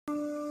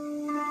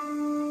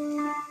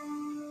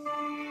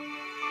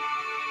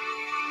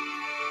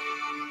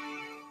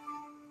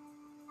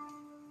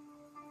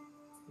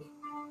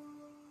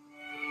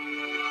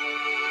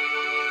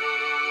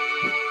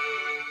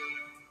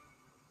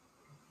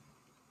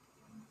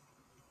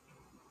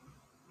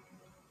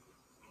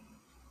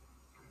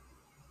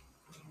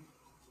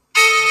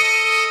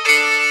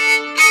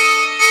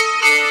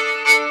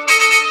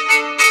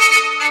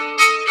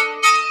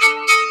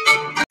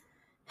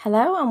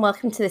Hello and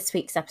welcome to this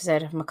week's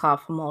episode of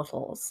Macabre for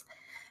Mortals.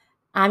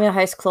 I'm your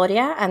host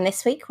Claudia, and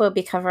this week we'll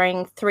be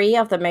covering 3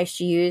 of the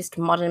most used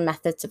modern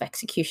methods of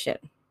execution.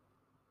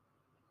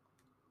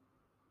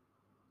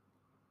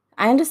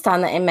 I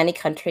understand that in many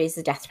countries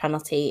the death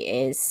penalty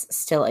is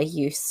still a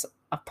use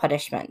of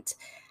punishment,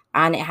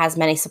 and it has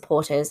many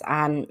supporters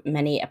and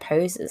many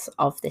opposers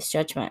of this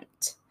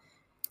judgment.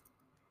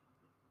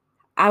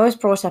 I was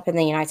brought up in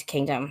the United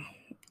Kingdom,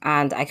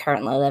 and I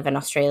currently live in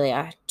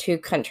Australia, 2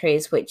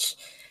 countries which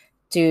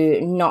do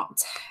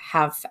not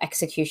have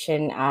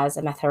execution as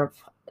a method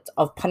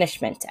of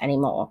punishment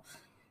anymore.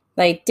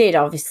 They did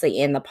obviously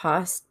in the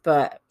past,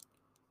 but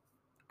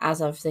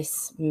as of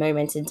this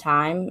moment in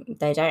time,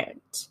 they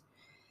don't.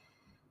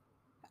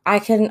 I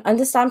can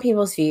understand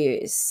people's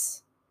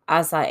views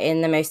as that in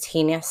the most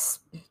heinous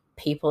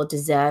people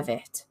deserve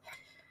it.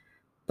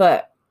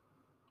 But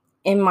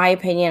in my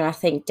opinion, I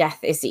think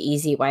death is the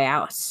easy way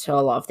out to a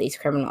lot of these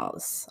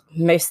criminals.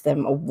 Most of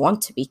them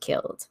want to be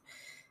killed.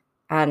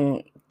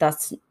 And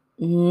that's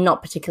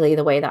not particularly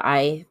the way that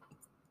I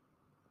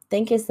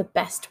think is the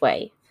best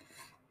way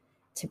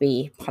to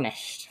be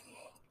punished.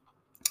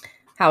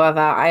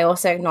 However, I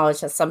also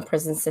acknowledge that some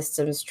prison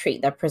systems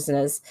treat their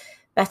prisoners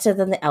better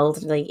than the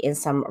elderly in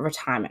some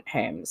retirement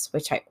homes,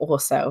 which I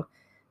also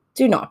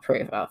do not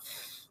approve of.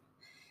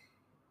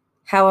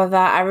 However,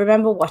 I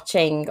remember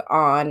watching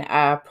on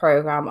a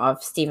program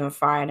of Stephen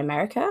Fry in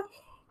America,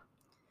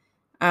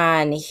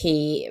 and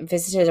he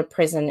visited a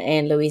prison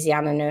in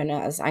Louisiana known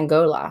as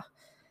Angola.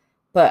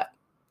 But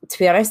to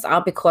be honest,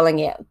 I'll be calling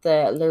it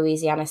the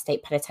Louisiana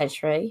State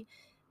Penitentiary,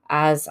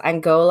 as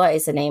Angola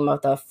is the name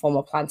of the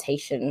former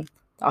plantation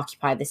that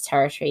occupied this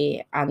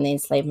territory and the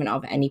enslavement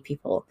of any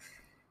people.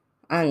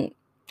 And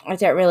I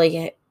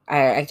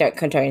don't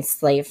condone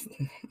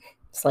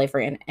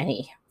slavery in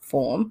any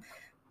form,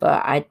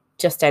 but I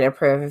just don't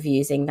approve of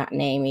using that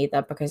name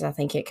either, because I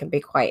think it can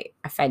be quite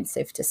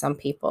offensive to some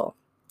people.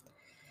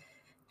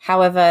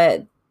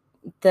 However,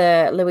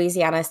 the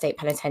Louisiana State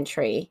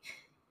Penitentiary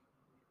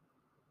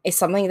is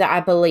something that I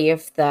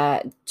believe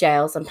that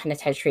jails and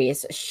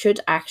penitentiaries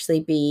should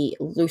actually be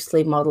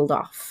loosely modeled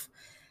off.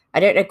 I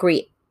don't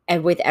agree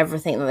with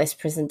everything that this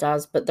prison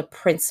does, but the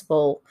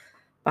principle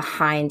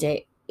behind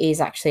it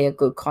is actually a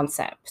good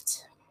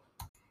concept.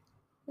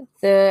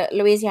 The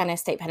Louisiana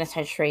State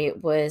Penitentiary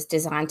was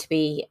designed to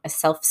be as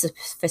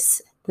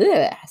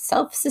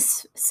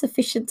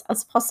self-sufficient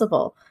as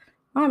possible.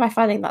 Why am I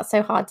finding that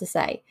so hard to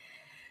say?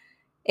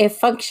 It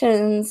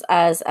functions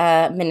as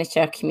a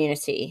miniature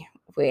community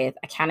with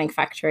a canning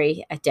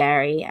factory, a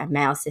dairy, a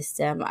mail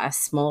system, a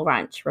small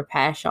ranch,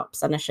 repair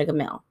shops, and a sugar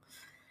mill.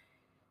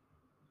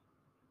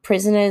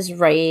 Prisoners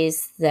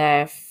raise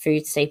their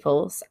food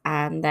staples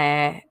and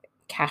their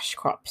cash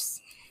crops.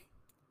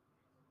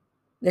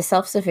 The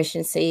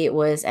self-sufficiency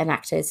was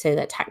enacted so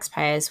that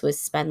taxpayers would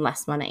spend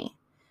less money.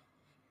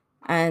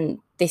 And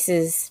this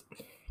is,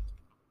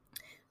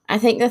 I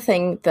think, the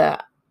thing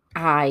that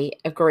I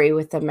agree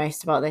with the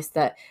most about this,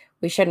 that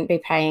we shouldn't be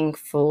paying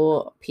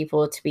for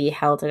people to be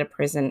held in a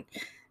prison.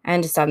 I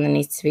understand there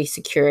needs to be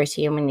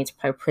security and we need to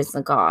pay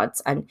prisoner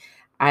guards, and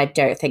I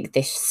don't think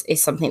this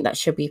is something that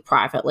should be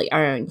privately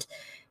owned.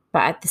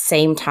 But at the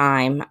same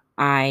time,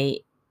 I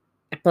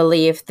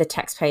believe the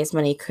taxpayers'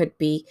 money could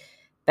be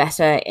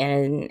better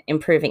in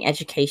improving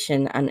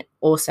education and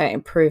also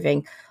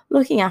improving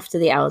looking after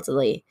the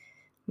elderly,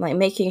 like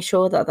making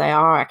sure that they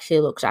are actually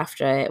looked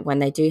after when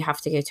they do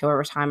have to go to a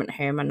retirement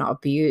home and not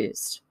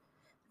abused.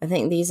 I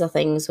think these are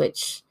things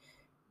which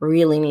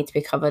really need to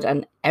be covered,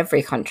 and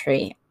every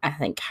country, I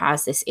think,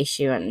 has this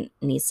issue and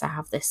needs to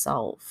have this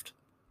solved.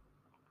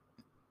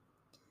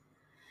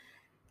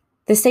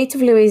 The state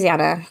of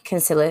Louisiana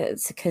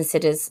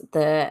considers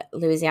the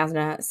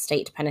Louisiana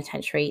State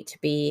Penitentiary to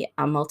be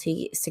a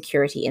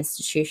multi-security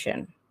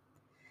institution.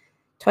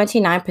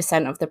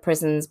 29% of the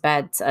prison's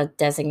beds are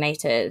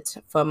designated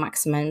for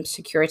maximum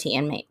security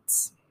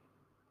inmates.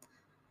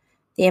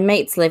 The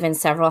inmates live in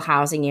several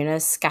housing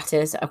units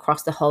scattered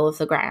across the whole of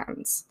the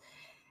grounds.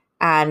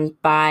 And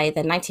by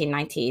the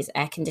 1990s,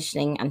 air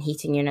conditioning and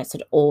heating units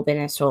had all been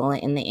installed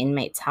in the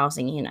inmates'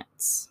 housing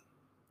units.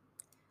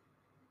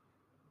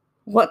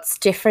 What's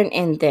different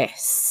in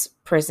this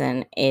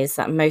prison is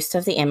that most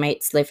of the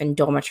inmates live in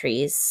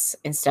dormitories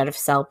instead of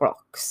cell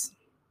blocks.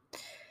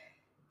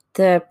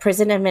 The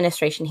prison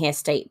administration here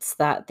states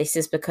that this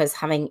is because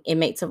having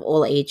inmates of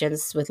all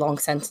ages with long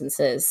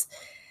sentences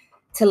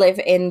to live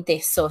in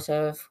this sort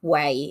of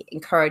way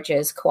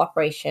encourages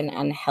cooperation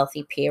and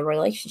healthy peer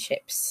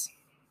relationships.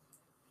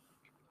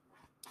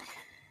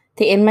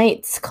 The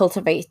inmates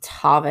cultivate,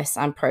 harvest,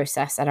 and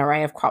process an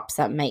array of crops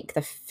that make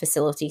the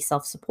facility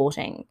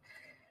self-supporting.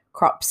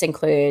 Crops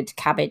include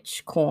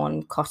cabbage,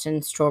 corn,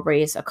 cotton,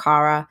 strawberries,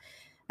 okara,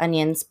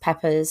 onions,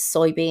 peppers,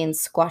 soybeans,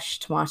 squash,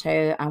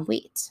 tomato, and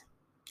wheat.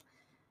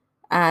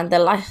 And the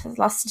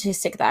last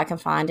statistic that I can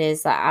find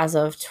is that as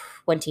of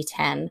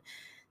 2010,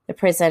 the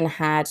prison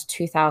had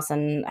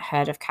 2,000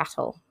 herd of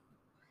cattle.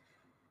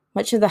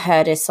 Much of the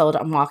herd is sold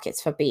at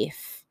markets for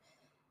beef,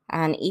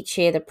 And each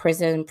year, the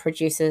prison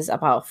produces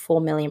about 4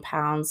 million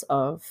pounds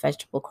of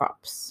vegetable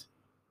crops.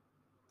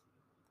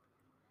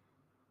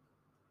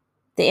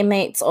 The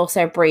inmates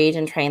also breed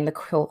and train the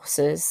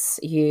horses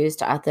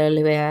used at the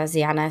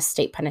Louisiana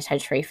State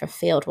Penitentiary for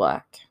field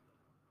work.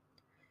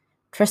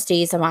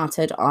 Trustees are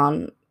mounted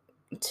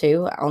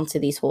onto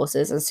these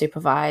horses and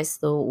supervise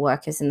the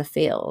workers in the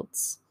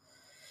fields.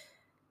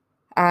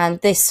 And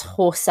this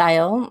horse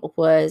sale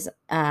was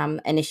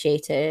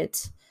initiated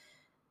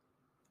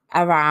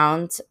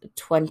around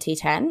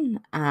 2010,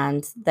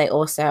 and they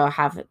also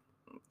have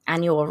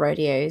annual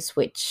rodeos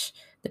which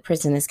the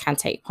prisoners can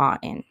take part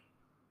in.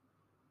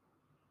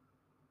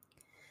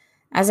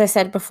 As I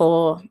said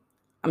before,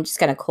 I'm just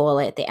going to call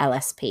it the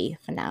LSP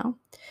for now.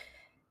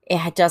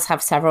 It does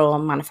have several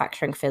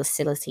manufacturing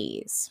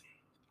facilities.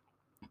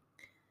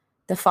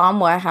 The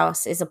farm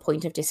warehouse is a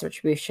point of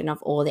distribution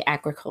of all the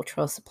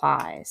agricultural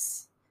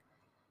supplies.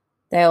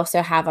 They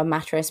also have a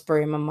mattress,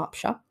 broom, and mop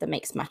shop that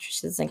makes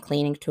mattresses and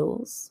cleaning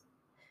tools.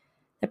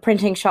 The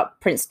printing shop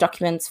prints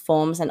documents,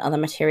 forms, and other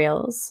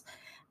materials.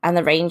 And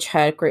the range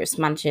herd groups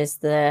manages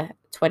the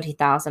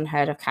 20,000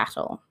 herd of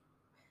cattle.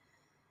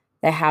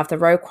 They have the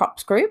row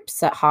crops groups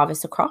that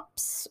harvest the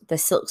crops, the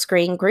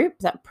silkscreen group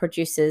that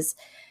produces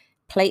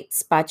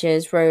plates,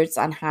 badges, roads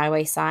and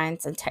highway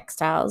signs, and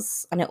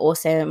textiles, and it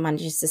also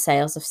manages the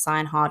sales of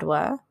sign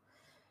hardware.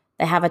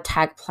 They have a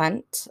tag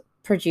plant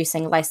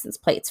producing license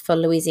plates for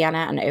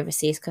Louisiana and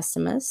overseas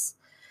customers.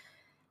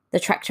 The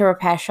tractor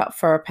repair shop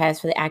for repairs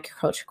for the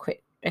agricultural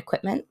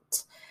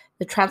equipment.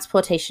 The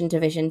transportation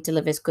division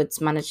delivers goods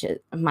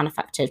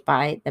manufactured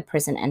by the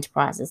prison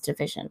enterprises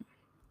division.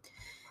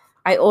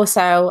 I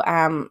also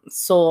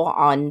saw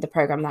on the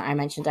program that I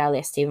mentioned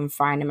earlier, Stephen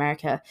Fry in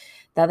America,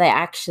 that they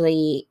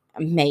actually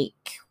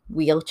make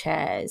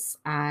wheelchairs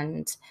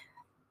and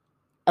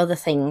other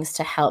things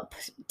to help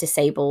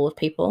disabled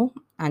people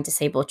and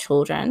disabled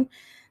children.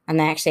 And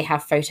they actually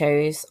have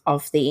photos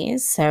of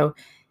these. So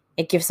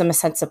it gives them a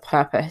sense of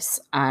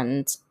purpose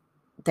and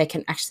they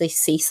can actually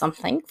see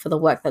something for the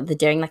work that they're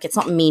doing. Like, it's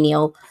not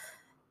menial,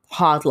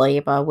 hard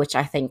labor, which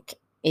I think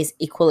is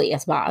equally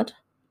as bad.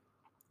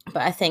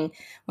 But I think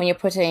when you're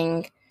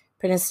putting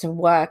prisoners to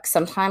work,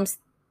 sometimes,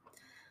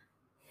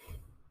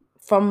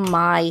 from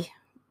my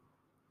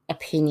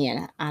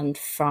opinion and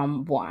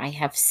from what I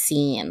have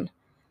seen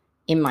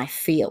in my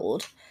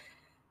field,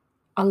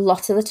 a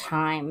lot of the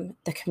time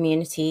the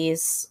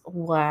communities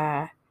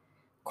where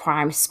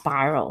crime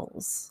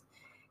spirals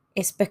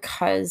is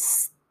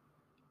because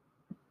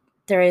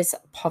there is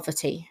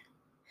poverty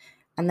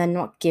and they're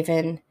not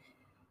given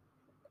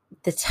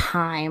the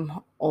time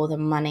or the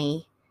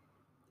money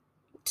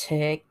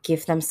to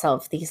give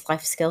themselves these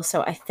life skills.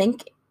 So I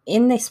think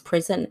in this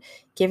prison,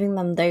 giving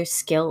them those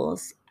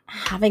skills,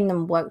 having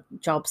them work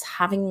jobs,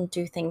 having them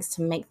do things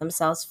to make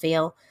themselves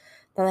feel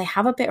that they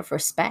have a bit of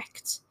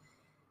respect.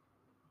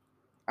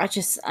 I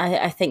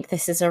think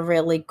this is a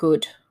really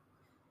good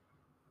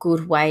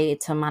way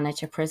to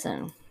manage a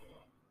prison.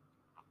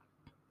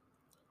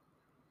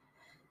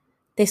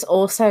 This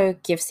also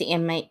gives the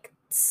inmate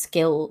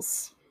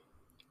skills.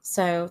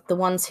 So the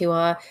ones who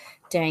are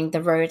doing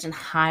the road and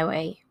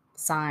highway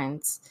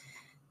signs,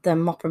 the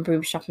mop and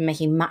broom shop and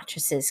making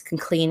mattresses and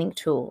cleaning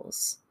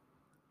tools,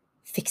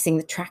 fixing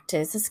the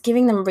tractors, it's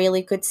giving them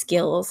really good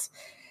skills.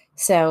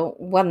 So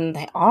when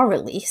they are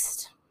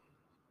released,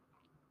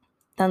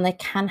 then they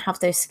can have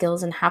those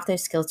skills and have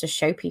those skills to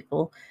show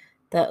people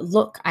that,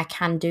 look, I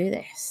can do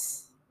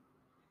this.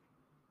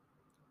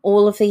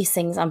 All of these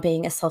things and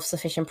being a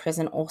self-sufficient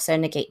prison also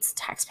negates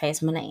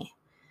taxpayers' money.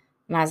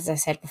 And as I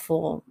said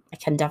before, it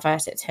can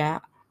divert it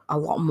to a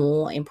lot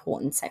more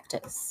important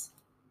sectors.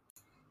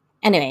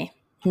 Anyway,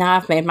 now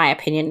I've made my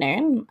opinion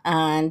known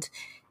and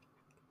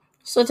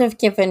sort of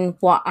given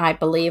what I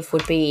believe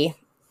would be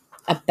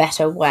a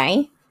better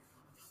way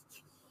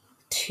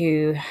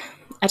to,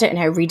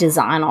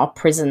 redesign our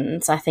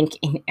prisons, I think,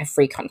 in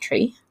every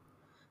country.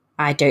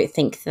 I don't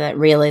think that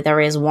really there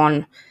is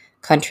one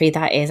country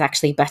that is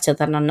actually better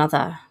than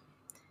another.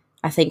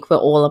 I think we're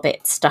all a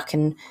bit stuck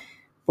in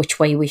which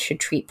way we should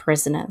treat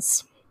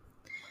prisoners.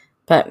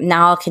 But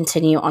now I'll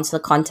continue on to the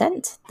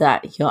content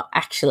that you're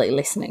actually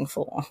listening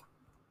for.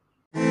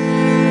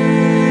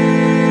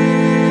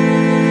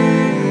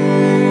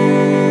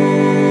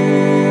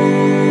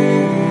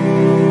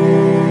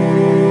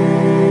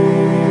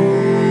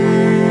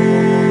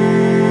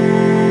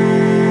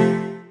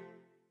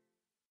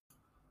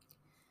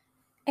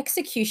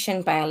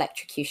 Execution by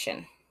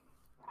electrocution.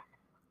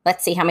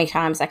 Let's see how many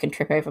times I can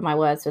trip over my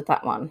words with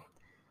that one.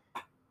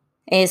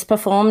 It is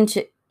performed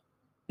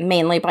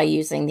mainly by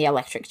using the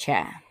electric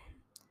chair.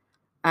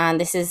 And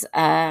this is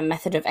a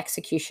method of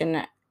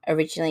execution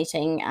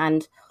originating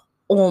and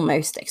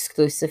almost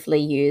exclusively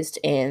used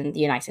in the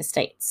United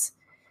States,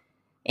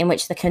 in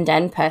which the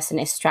condemned person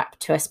is strapped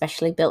to a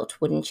specially built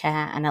wooden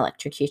chair and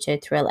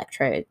electrocuted through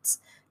electrodes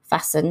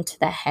fastened to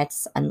their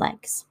heads and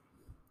legs.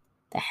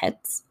 Their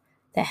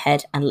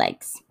head and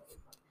legs.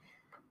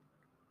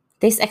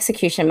 This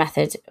execution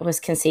method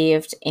was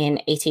conceived in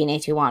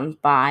 1881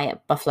 by a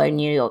Buffalo,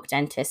 New York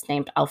dentist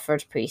named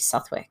Alfred Priest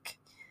Southwick,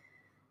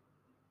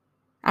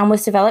 and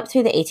was developed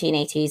through the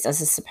 1880s as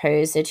a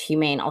supposed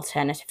humane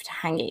alternative to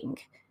hanging,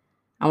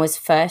 and was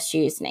first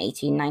used in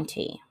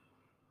 1890.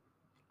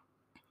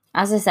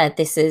 As I said,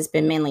 this has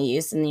been mainly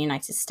used in the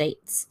United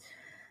States,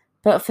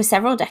 but for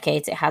several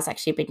decades it has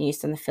actually been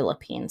used in the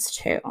Philippines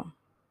too.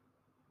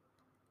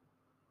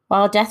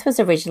 While death was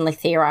originally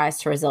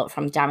theorized to result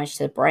from damage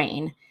to the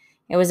brain,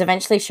 it was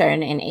eventually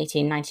shown in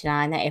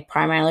 1899 that it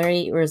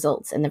primarily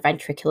results in the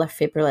ventricular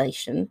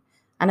fibrillation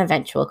and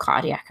eventual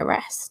cardiac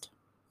arrest.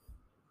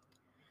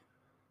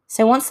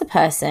 So once the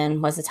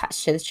person was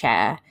attached to the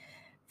chair,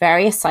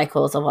 various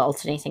cycles of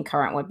alternating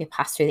current would be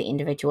passed through the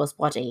individual's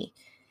body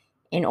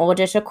in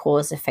order to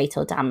cause a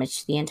fatal damage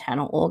to the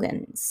internal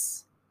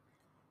organs.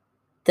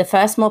 The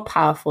first more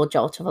powerful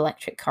jolt of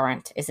electric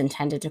current is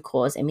intended to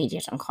cause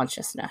immediate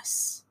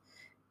unconsciousness,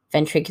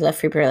 ventricular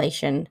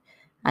fibrillation,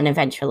 and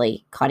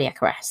eventually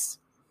cardiac arrest.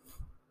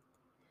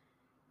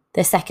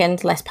 The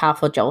second, less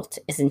powerful jolt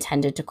is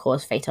intended to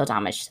cause fatal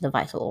damage to the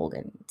vital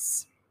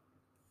organs.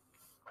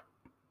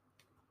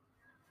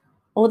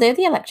 Although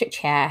the electric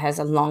chair has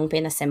long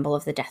been a symbol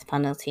of the death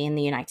penalty in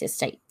the United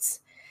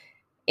States,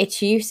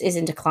 its use is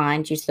in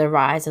decline due to the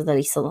rise of the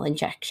lethal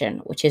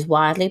injection, which is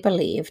widely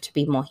believed to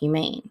be more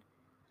humane.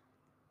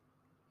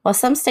 While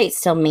some states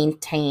still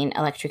maintain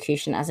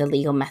electrocution as a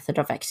legal method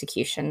of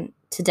execution,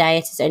 today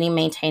it is only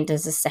maintained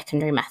as a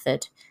secondary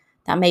method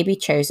that may be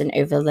chosen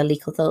over the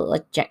lethal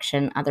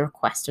injection at the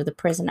request of the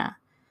prisoner,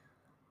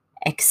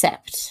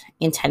 except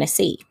in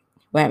Tennessee,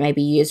 where it may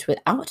be used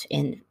without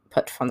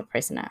input from the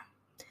prisoner,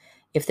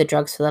 if the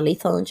drugs for the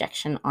lethal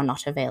injection are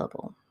not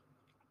available.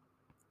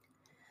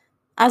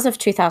 As of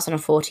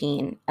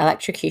 2014,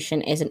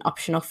 electrocution is an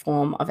optional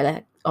form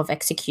of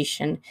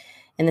execution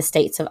in the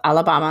states of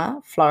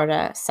Alabama,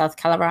 Florida, South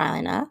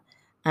Carolina,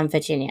 and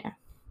Virginia,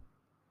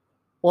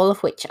 all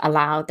of which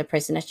allow the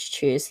prisoner to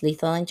choose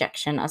lethal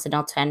injection as an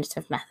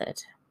alternative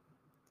method.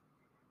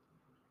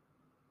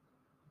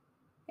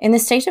 In the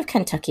state of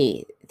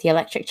Kentucky, the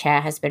electric chair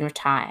has been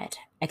retired,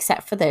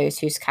 except for those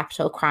whose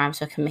capital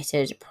crimes were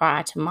committed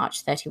prior to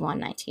March 31,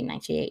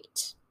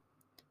 1998.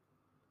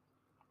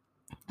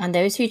 And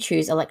those who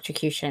choose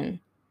electrocution,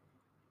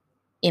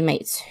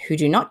 inmates who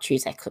do not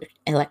choose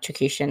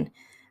electrocution,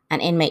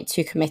 and inmates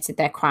who committed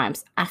their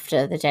crimes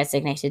after the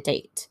designated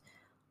date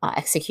are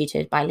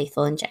executed by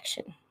lethal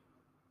injection.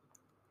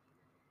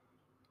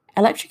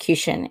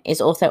 Electrocution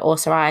is also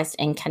authorized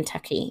in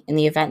Kentucky in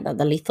the event that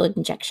the lethal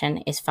injection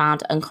is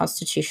found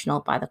unconstitutional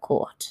by the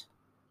court.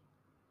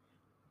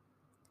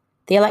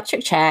 The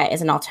electric chair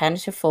is an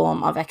alternative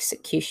form of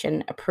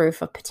execution approved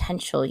for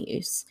potential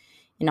use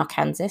in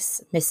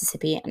Arkansas,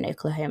 Mississippi, and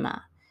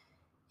Oklahoma,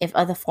 if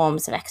other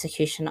forms of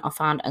execution are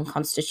found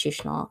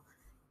unconstitutional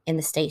in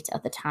the state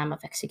at the time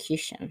of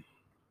execution.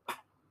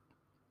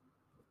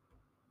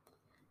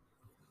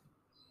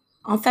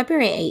 On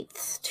February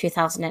 8,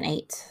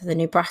 2008, the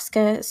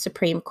Nebraska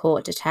Supreme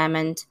Court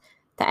determined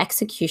that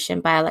execution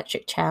by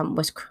electric chair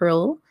was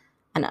cruel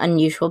and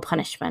unusual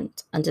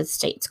punishment under the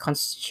state's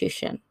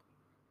constitution.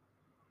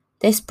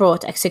 This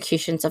brought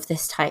executions of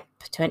this type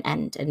to an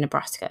end in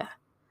Nebraska,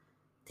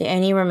 the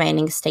only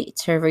remaining state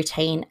to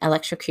retain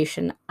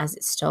electrocution as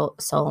its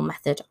sole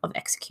method of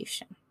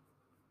execution.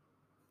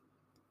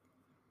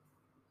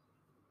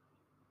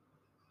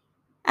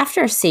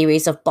 After a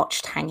series of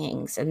botched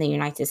hangings in the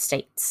United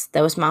States,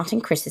 there was mounting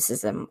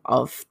criticism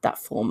of that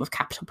form of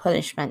capital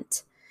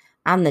punishment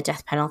and the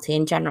death penalty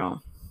in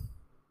general.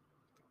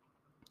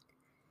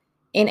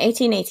 In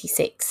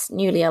 1886,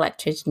 newly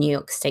elected New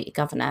York State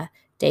Governor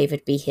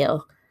David B.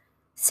 Hill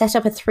set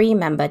up a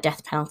 3-member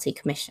death penalty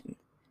commission,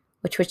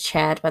 which was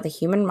chaired by the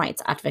human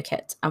rights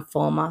advocate and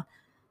former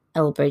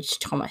Elbridge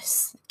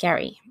Thomas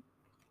Gerry,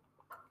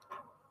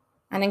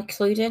 and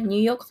included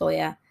New York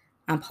lawyer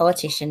and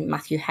politician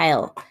Matthew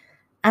Hale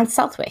and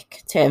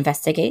Southwick to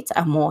investigate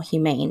a more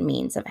humane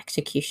means of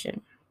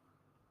execution.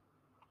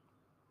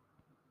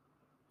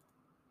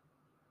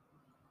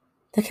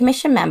 The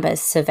commission members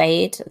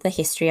surveyed the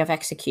history of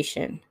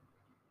execution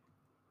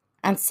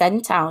and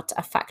sent out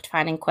a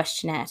fact-finding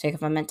questionnaire to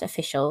government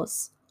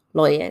officials,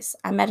 lawyers,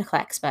 and medical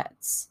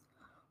experts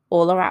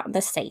all around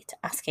the state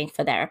asking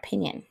for their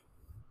opinion.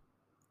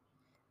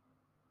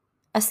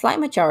 A slight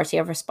majority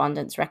of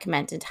respondents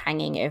recommended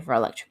hanging over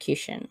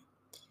electrocution,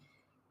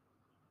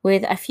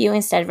 with a few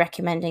instead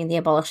recommending the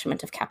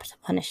abolishment of capital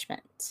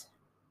punishment.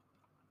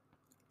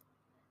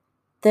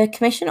 The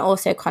commission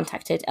also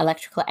contacted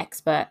electrical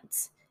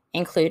experts,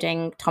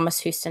 including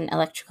Thomas Houston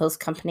Electrical's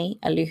company,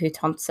 Elihu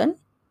Thomson,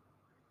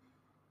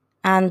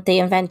 and the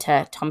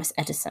inventor, Thomas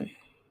Edison.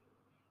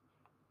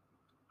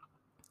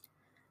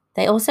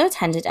 They also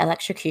attended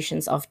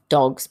electrocutions of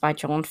dogs by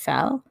John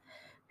Fell,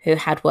 who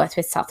had worked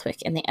with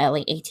Southwick in the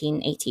early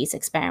 1880s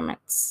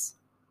experiments.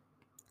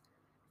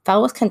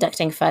 Fell was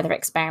conducting further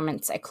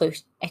experiments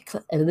electrocuting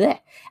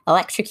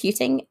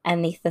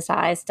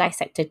anesthetized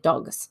dissected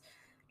dogs,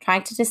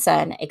 trying to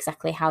discern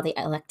exactly how the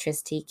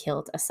electricity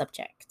killed a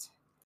subject.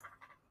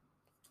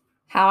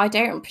 How I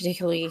don't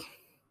particularly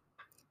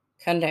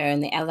condone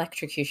the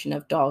electrocution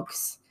of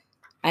dogs.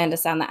 I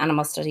understand that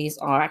animal studies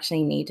are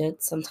actually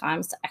needed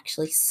sometimes to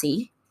actually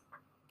see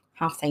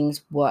how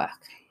things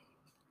work.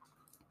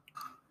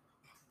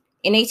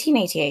 In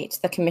 1888,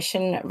 the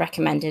Commission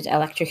recommended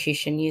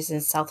electrocution using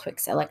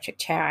Southwick's electric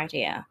chair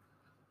idea,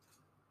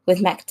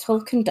 with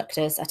metal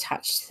conductors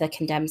attached to the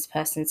condemned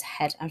person's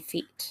head and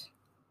feet.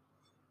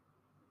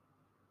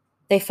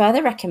 They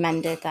further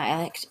recommended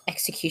that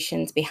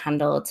executions be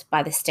handled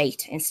by the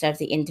state instead of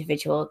the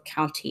individual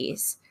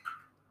counties,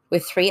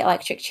 with 3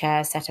 electric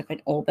chairs set up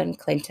in Auburn,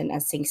 Clinton,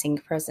 and Sing Sing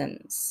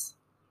prisons.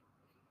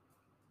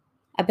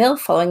 A bill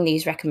following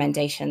these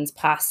recommendations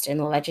passed in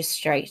the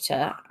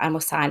legislature and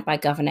was signed by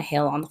Governor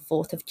Hill on the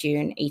 4th of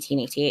June,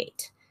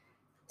 1888,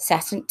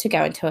 set to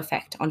go into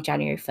effect on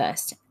January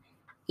 1st,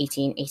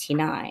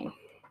 1889.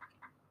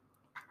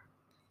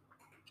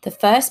 The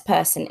first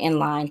person in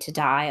line to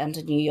die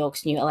under New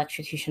York's new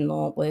electrocution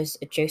law was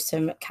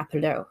Joseph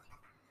Capello,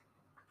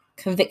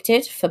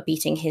 convicted for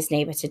beating his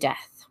neighbor to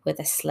death with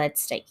a sled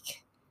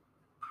stake,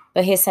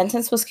 but his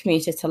sentence was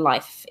commuted to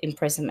life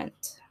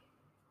imprisonment.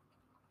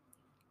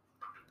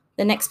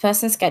 The next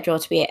person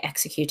scheduled to be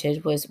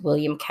executed was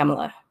William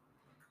Kemmler,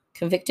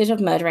 convicted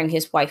of murdering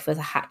his wife with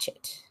a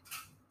hatchet.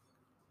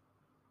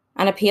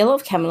 An appeal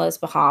of Kemmler's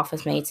behalf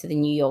was made to the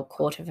New York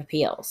Court of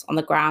Appeals on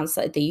the grounds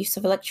that the use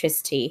of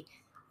electricity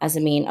as a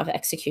means of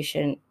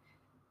execution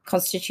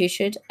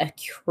constituted a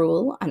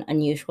cruel and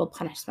unusual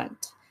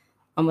punishment,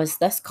 and was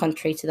thus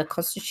contrary to the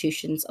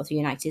constitutions of the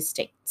United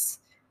States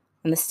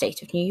and the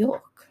state of New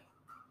York.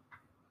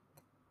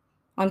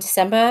 On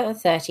December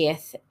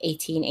 30th,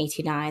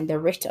 1889, the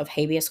writ of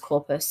habeas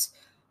corpus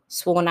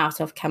sworn out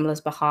of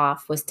Kemmler's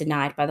behalf was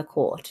denied by the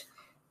court,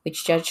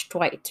 which Judge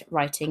Dwight,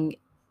 writing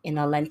in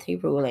a lengthy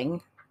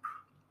ruling,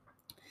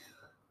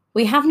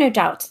 "We have no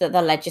doubt that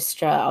the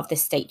legislature of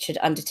this state should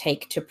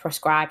undertake to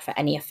prescribe for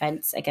any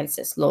offence against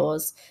its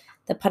laws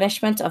the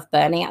punishment of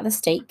burning at the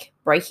stake,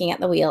 breaking at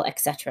the wheel,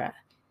 etc.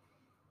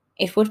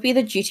 It would be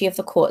the duty of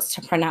the courts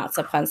to pronounce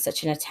upon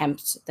such an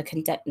attempt the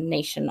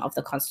condemnation of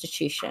the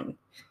Constitution.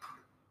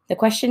 The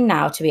question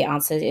now to be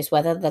answered is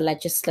whether the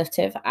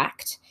legislative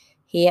act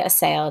here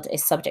assailed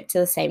is subject to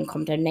the same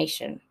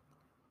condemnation.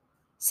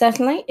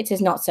 Certainly, it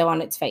is not so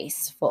on its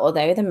face, for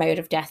although the mode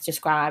of death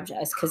described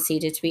as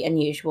conceded to be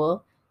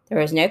unusual,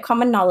 there is no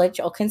common knowledge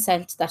or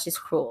consent that is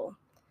cruel.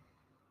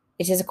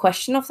 It is a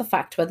question of the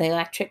fact whether the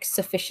electric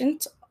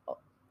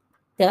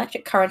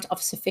current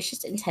of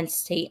sufficient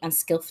intensity and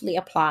skillfully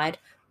applied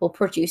will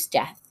produce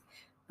death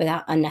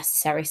without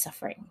unnecessary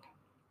suffering."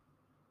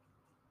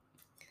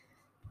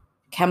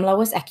 Kemmler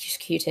was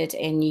executed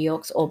in New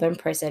York's Auburn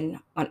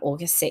prison on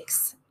August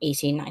 6,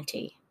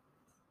 1890.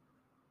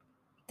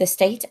 The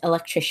state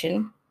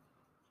electrician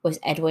was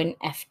Edwin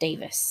F.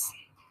 Davis.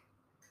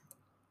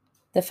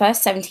 The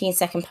first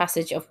 17-second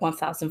passage of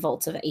 1,000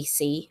 volts of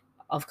AC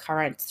of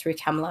current through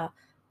Kemmler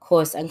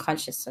caused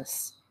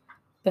unconsciousness,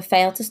 but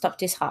failed to stop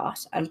his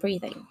heart and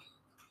breathing.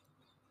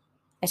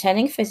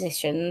 Attending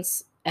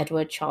physicians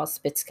Edward Charles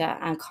Spitzker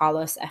and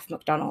Carlos F.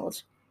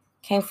 McDonald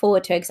came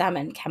forward to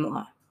examine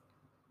Kemmler.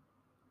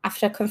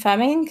 After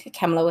confirming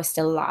Kemmler was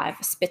still alive,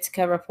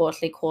 Spitzker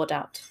reportedly called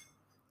out,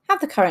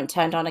 "Have the current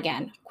turned on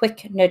again.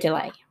 Quick, no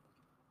delay."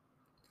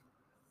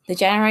 The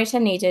generator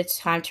needed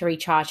time to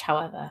recharge,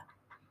 however.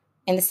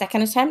 In the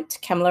second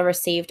attempt, Kemmler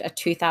received a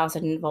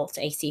 2,000-volt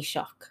AC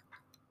shock.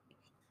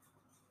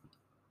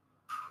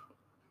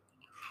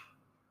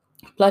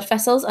 Blood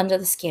vessels under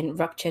the skin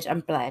ruptured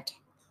and bled,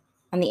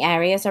 and the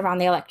areas around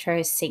the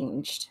electrodes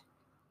singed.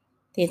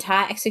 The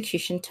entire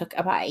execution took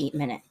about 8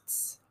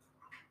 minutes.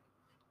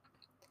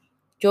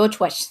 George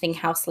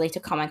Westinghouse later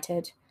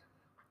commented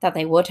that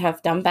they would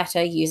have done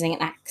better using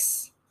an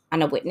axe,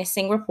 and a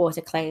witnessing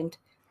reporter claimed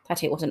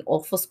that it was an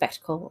awful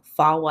spectacle,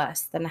 far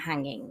worse than a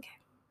hanging.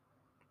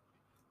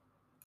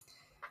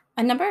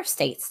 A number of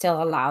states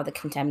still allow the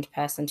condemned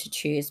person to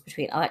choose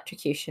between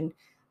electrocution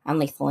and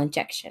lethal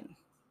injection,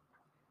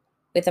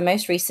 with the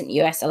most recent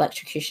U.S.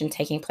 electrocution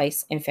taking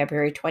place in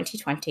February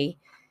 2020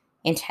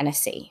 in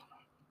Tennessee.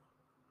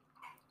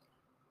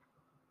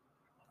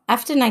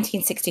 After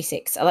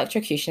 1966,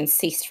 electrocution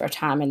ceased for a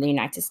time in the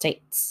United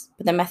States,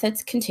 but the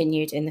methods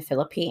continued in the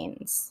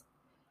Philippines.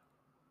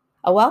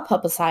 A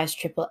well-publicized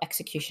triple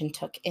execution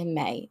took in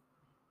May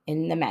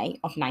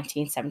of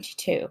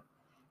 1972,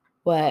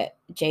 where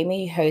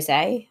Jaime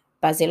Jose,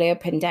 Basilio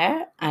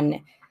Pinder,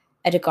 and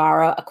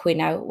Edgardo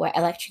Aquino were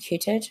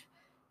electrocuted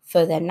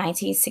for the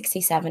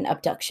 1967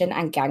 abduction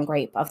and gang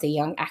rape of the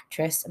young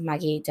actress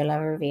Maggie de la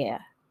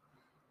Riviera.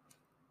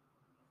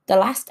 The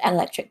last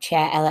electric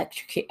chair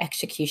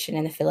execution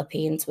in the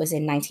Philippines was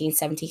in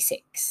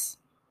 1976.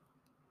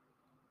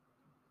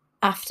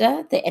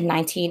 After the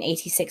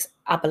 1986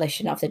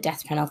 abolition of the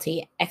death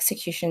penalty,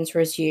 executions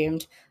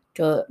resumed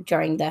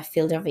during the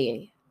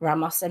Fidelio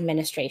Ramos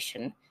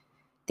administration,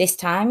 this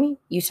time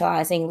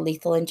utilizing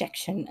lethal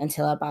injection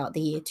until about the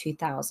year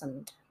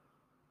 2000.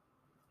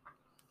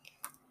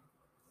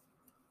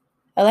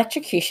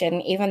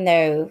 Electrocution, even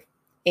though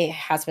it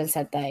has been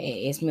said that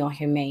it is more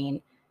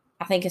humane.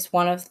 I think it's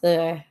one of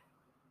the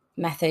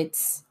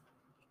methods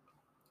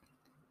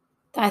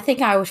that I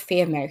think I would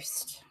fear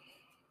most.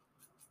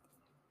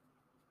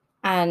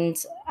 And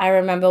I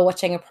remember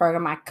watching a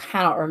program, I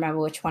cannot remember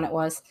which one it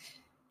was,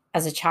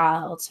 as a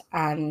child,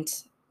 and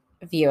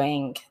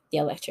viewing the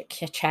electric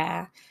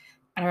chair.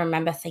 And I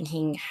remember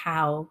thinking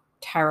how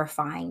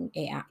terrifying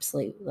it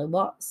absolutely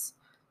was.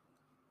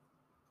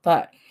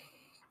 But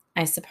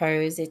I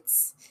suppose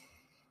it's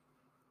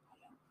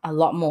a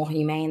lot more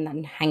humane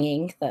than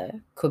hanging that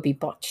could be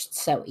botched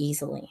so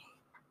easily.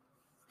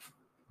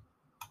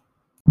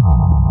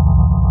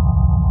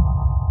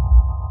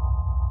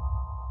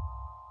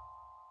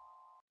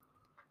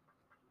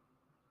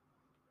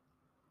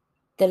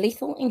 The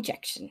lethal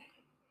injection.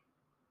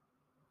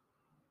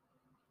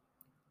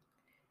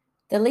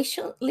 The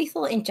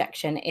lethal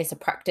injection is a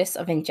practice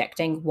of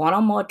injecting one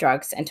or more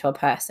drugs into a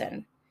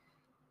person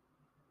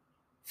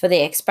for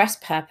the express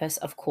purpose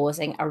of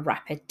causing a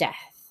rapid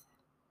death.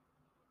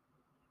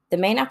 The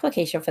main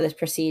application for this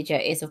procedure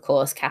is, of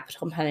course,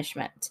 capital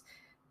punishment,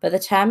 but the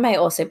term may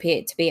also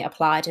be to be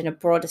applied in a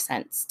broader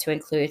sense to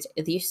include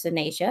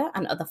euthanasia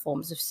and other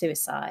forms of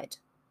suicide.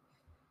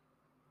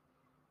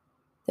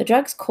 The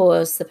drugs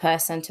cause the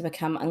person to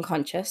become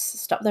unconscious,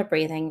 stop their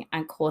breathing,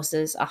 and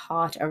causes a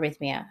heart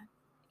arrhythmia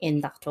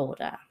in that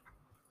order.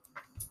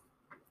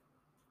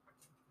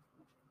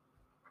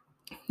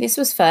 This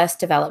was first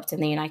developed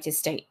in the United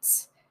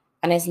States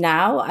and is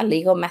now a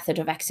legal method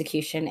of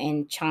execution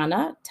in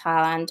China,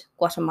 Thailand,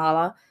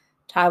 Guatemala,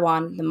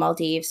 Taiwan, the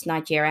Maldives,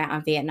 Nigeria,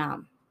 and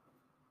Vietnam,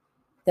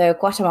 though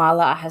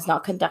Guatemala has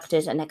not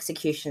conducted an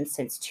execution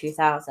since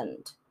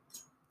 2000,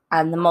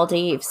 and the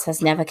Maldives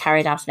has never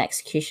carried out an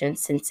execution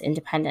since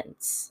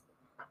independence.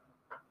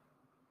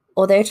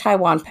 Although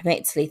Taiwan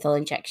permits lethal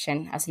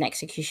injection as an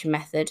execution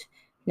method,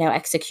 no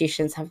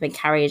executions have been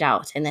carried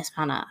out in this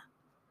manner.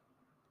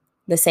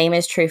 The same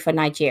is true for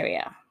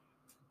Nigeria.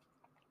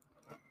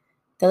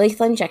 The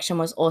lethal injection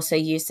was also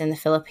used in the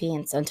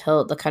Philippines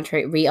until the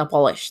country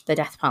re-abolished the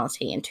death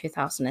penalty in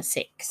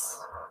 2006.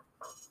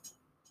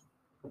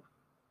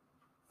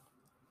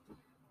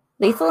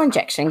 Lethal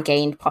injection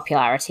gained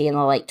popularity in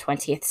the late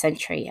 20th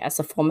century as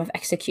a form of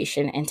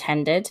execution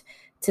intended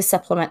to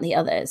supplement the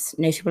others,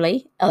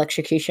 notably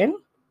electrocution,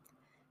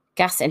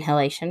 gas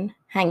inhalation,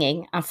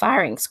 hanging, and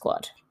firing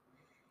squad,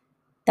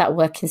 that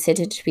were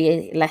considered to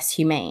be less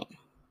humane,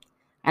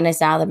 and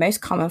is now the most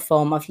common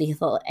form of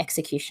lethal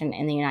execution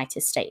in the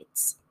United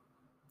States.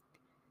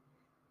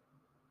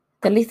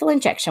 The lethal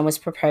injection was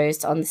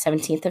proposed on the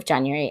 17th of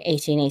January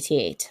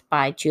 1888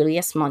 by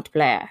Julius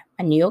Montblair,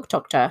 a New York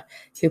doctor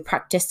who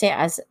practiced it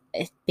as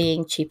it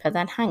being cheaper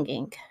than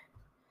hanging.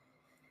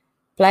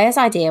 Blair's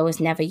idea was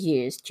never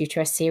used due to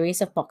a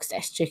series of boxed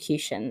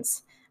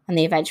executions and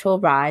the eventual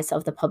rise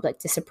of the public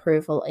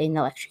disapproval in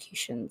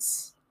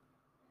electrocutions.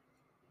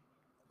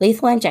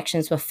 Lethal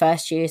injections were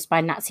first used by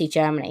Nazi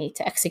Germany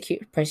to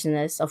execute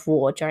prisoners of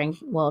war during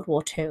World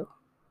War II.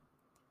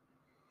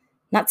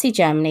 Nazi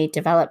Germany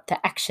developed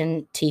the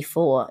Action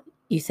T4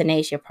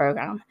 euthanasia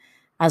program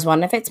as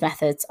one of its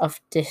methods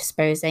of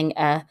disposing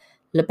a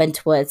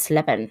lebenswertes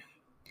Leben,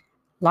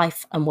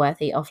 life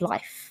unworthy of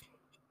life.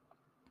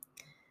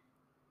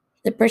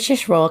 The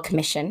British Royal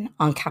Commission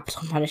on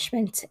Capital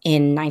Punishment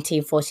in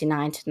 1949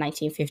 to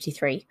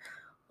 1953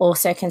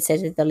 also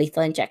considered the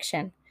lethal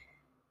injection,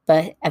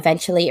 but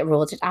eventually it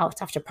ruled it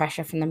out after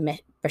pressure from the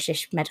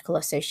British Medical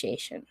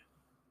Association.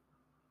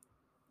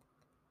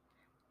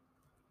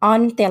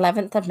 On the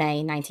 11th of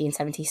May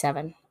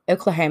 1977,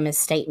 Oklahoma's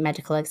state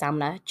medical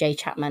examiner, J.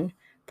 Chapman,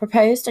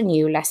 proposed a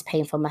new, less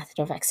painful method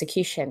of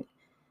execution.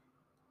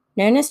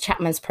 Known as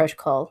Chapman's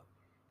Protocol,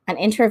 an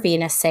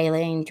intravenous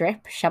saline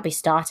drip shall be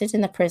started in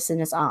the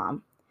prisoner's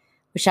arm,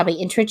 which shall be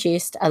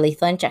introduced a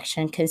lethal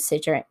injection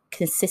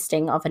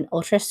consisting of an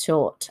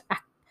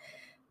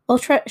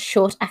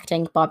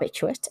ultra-short-acting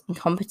barbiturate in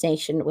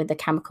combination with the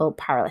chemical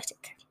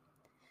paralytic.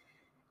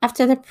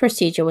 After the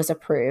procedure was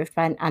approved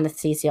by an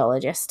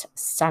anesthesiologist,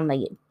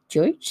 Stanley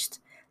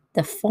Joist,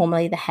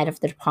 formerly the head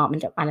of the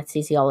Department of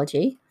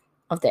Anesthesiology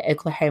of the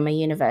Oklahoma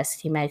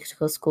University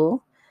Medical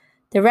School,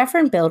 the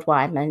Reverend Bill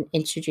Weidman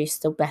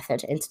introduced the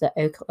method into the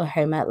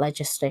Oklahoma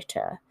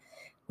legislature,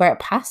 where it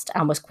passed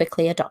and was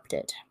quickly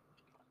adopted.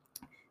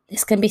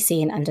 This can be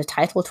seen under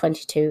Title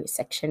 22,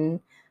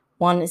 Section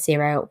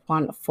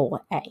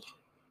 1014A.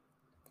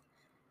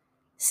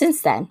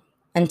 Since then,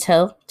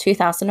 until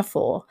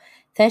 2004,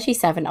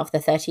 37 of the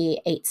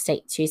 38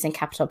 states using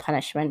capital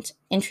punishment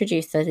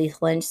introduced the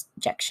lethal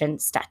injection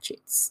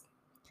statutes.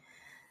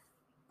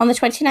 On the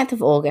 29th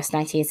of August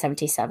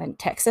 1977,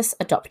 Texas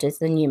adopted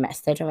the new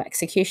method of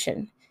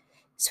execution,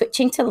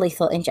 switching to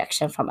lethal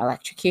injection from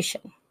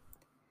electrocution.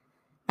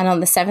 And on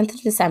the 7th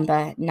of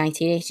December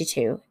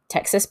 1982,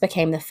 Texas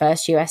became the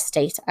first U.S.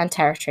 state and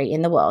territory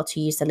in the world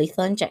to use the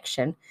lethal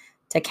injection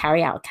to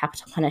carry out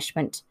capital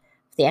punishment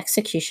for the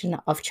execution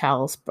of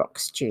Charles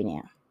Brooks,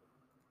 Jr.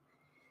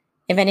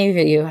 If any of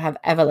you have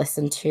ever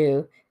listened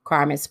to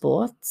Crime in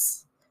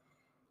Sports,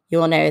 you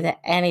will know that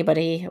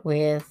anybody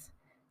with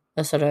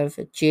a sort of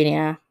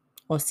junior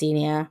or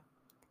senior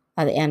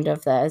at the end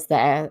of theirs.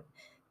 The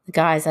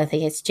guys, I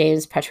think it's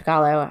James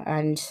Petrogallo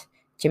and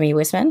Jimmy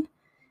Wisman,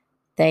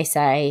 they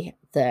say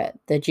that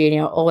the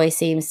junior always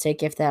seems to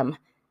give them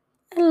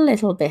a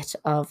little bit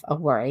of a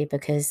worry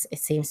because it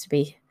seems to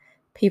be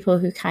people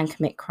who can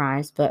commit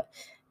crimes, but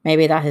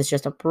maybe that is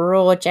just a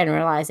broad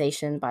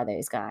generalization by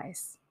those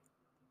guys.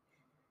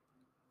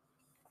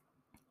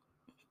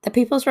 The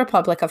People's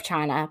Republic of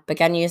China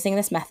began using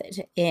this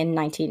method in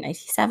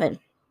 1987,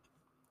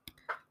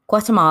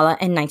 Guatemala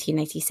in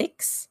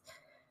 1986,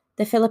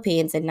 the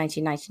Philippines in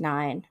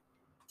 1999,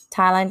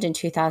 Thailand in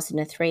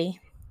 2003,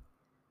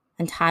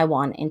 and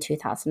Taiwan in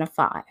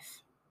 2005.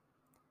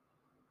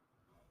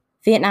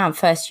 Vietnam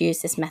first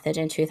used this method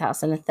in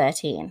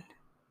 2013.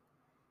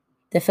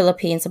 The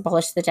Philippines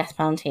abolished the death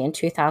penalty in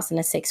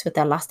 2006, with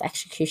their last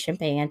execution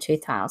being in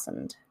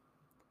 2000.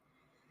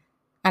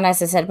 And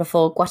as I said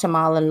before,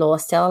 Guatemalan law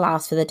still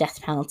allows for the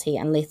death penalty,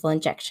 and lethal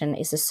injection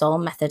is the sole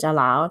method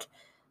allowed,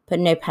 but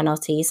no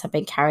penalties have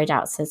been carried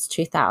out since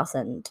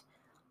 2000,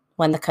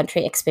 when the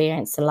country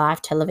experienced the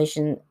live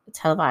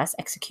televised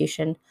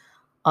execution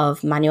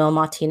of Manuel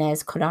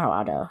Martinez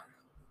Colorado.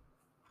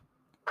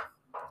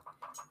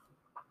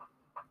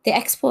 The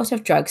export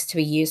of drugs to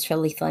be used for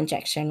lethal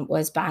injection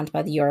was banned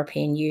by the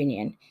European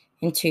Union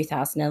in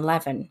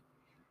 2011,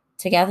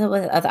 together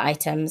with other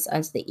items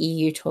under the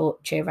EU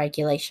torture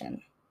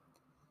regulation.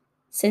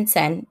 Since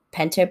then,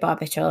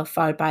 pentobarbital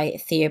followed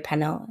by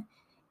thiopental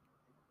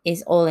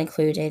is all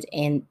included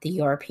in the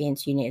European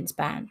Union's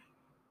ban.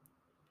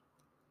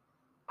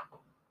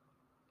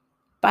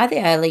 By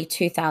the early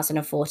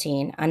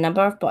 2014, a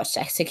number of botched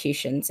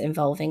executions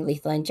involving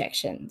lethal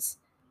injections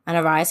and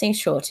a rising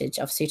shortage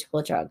of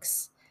suitable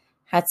drugs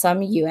had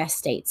some US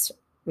states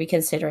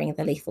reconsidering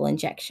the lethal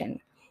injection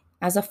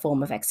as a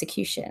form of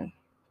execution.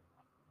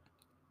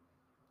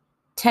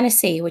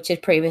 Tennessee, which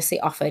had previously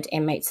offered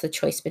inmates the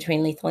choice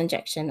between lethal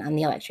injection and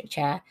the electric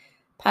chair,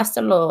 passed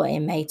a law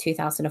in May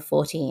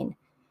 2014,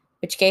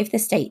 which gave the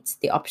states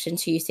the option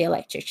to use the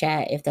electric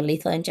chair if the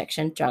lethal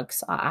injection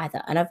drugs are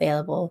either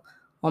unavailable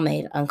or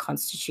made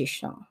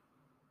unconstitutional.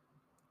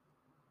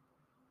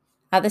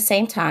 At the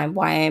same time,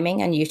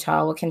 Wyoming and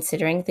Utah were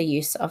considering the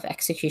use of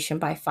execution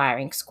by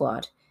firing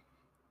squad,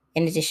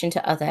 in addition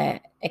to other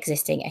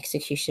existing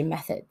execution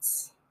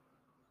methods.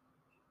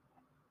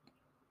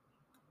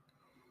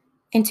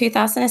 In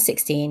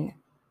 2016,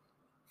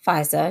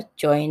 Pfizer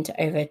joined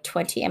over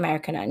 20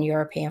 American and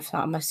European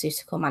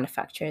pharmaceutical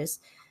manufacturers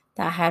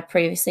that had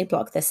previously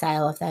blocked the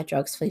sale of their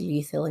drugs for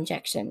lethal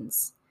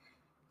injections,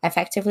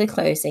 effectively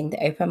closing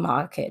the open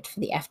market for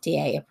the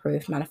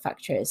FDA-approved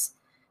manufacturers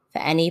for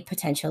any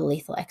potential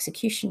lethal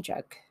execution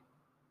drug.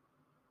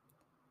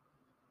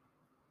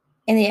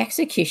 In the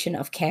execution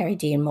of Carey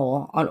Dean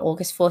Moore on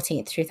August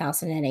 14,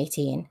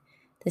 2018,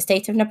 the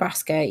state of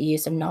Nebraska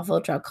used a novel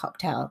drug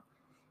cocktail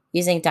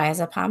using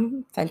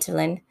diazepam,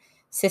 fentanyl,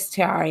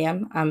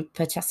 cistarium, and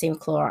potassium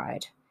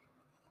chloride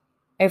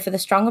over the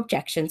strong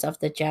objections of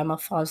the German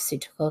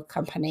pharmaceutical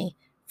company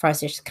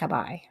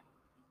Pfizer-Cabay.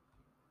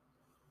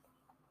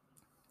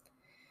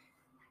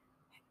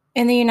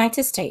 In the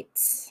United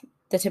States,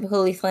 the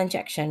typical lethal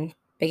injection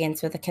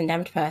begins with a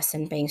condemned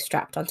person being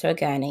strapped onto a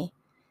gurney.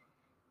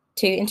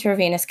 2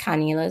 intravenous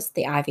cannulas,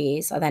 the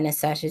IVs, are then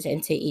inserted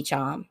into each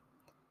arm.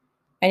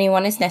 Only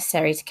one is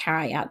necessary to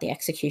carry out the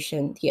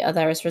execution. The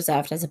other is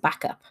reserved as a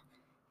backup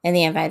in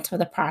the event of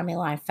the primary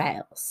line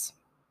fails.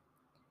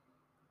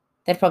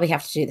 They'd probably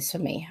have to do this for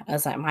me,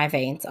 as like my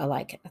veins are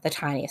like the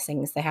tiniest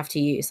things. They have to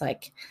use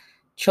like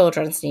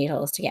children's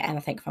needles to get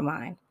anything for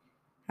mine.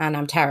 And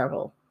I'm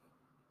terrible.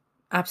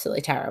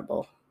 Absolutely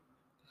terrible.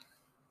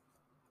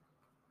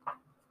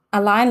 A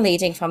line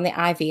leading from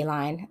the IV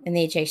line in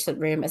the adjacent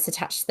room is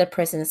attached to the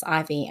prisoner's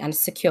IV and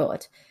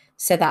secured,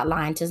 so that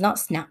line does not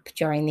snap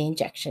during the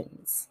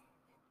injections.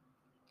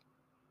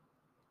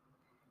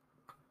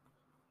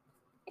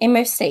 In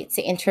most states,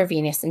 the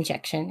intravenous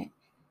injection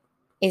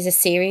is a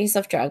series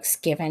of drugs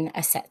given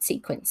a set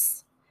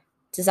sequence,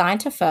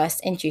 designed to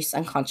first induce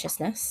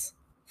unconsciousness,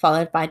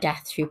 followed by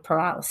death through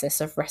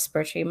paralysis of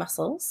respiratory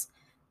muscles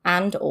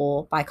and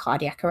or by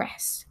cardiac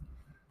arrest,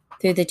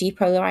 through the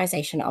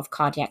depolarization of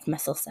cardiac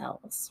muscle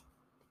cells.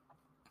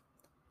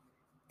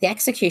 The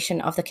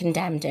execution of the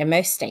condemned in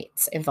most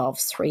states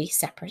involves 3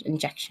 separate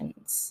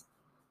injections,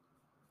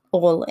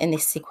 all in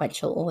this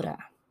sequential order.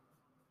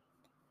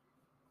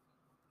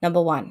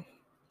 Number 1,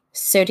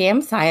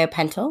 sodium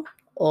thiopental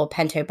or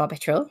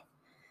pentobarbital,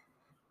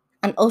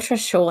 an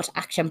ultra-short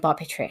action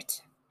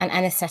barbiturate, an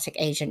anesthetic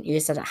agent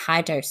used at a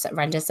high dose that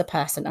renders the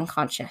person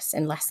unconscious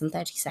in less than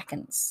 30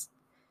 seconds.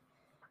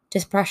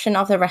 Suppression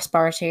of the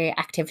respiratory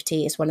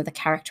activity is one of the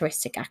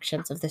characteristic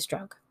actions of this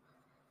drug.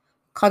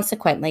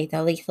 Consequently,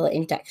 the lethal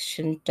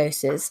injection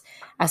doses,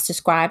 as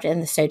described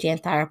in the sodium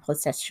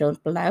thiopental shown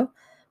below,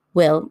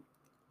 will,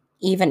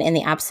 even in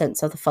the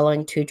absence of the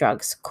following 2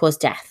 drugs, cause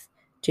death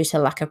due to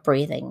lack of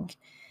breathing,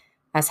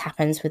 as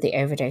happens with the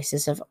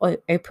overdoses of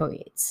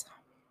opioids.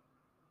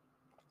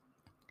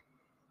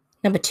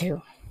 Number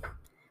 2,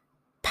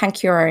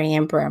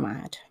 pancuronium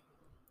bromide,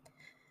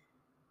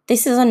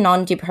 This is a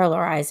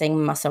non-depolarizing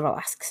muscle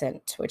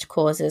relaxant, which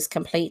causes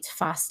complete,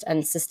 fast,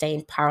 and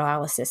sustained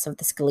paralysis of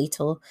the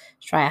skeletal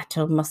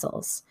striatal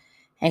muscles,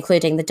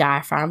 including the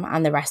diaphragm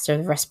and the rest of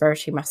the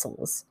respiratory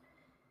muscles.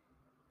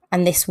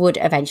 And this would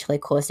eventually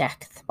cause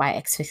death by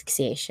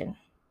asphyxiation.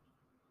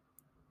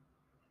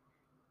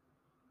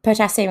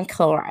 Potassium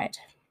chloride.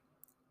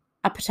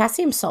 A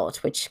potassium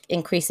salt which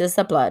increases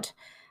the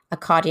a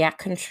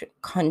cardiac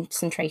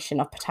concentration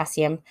of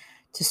potassium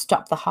to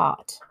stop the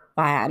heart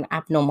via an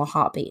abnormal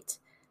heartbeat,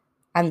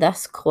 and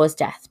thus cause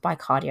death by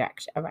cardiac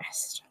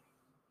arrest.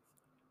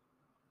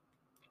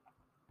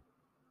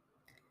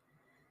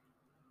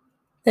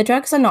 The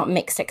drugs are not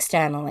mixed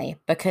externally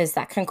because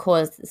that can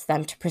cause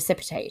them to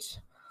precipitate.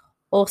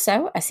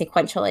 Also, a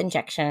sequential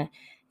injection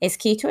is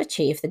key to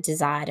achieve the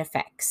desired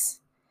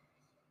effects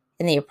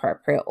in the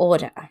appropriate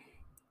order.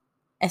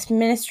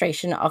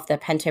 Administration of the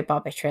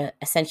pentobarbital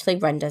essentially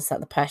renders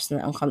the person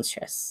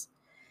unconscious,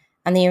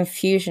 and the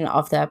infusion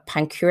of the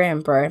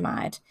pancuronium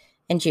bromide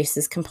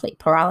induces complete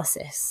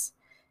paralysis,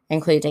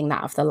 including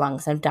that of the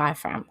lungs and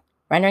diaphragm,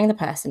 rendering the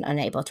person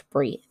unable to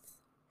breathe.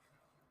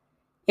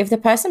 If the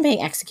person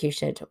being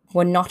executed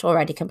were not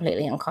already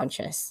completely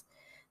unconscious,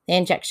 the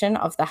injection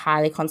of the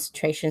highly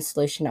concentrated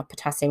solution of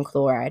potassium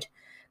chloride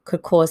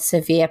could cause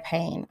severe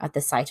pain at the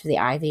site of the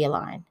IV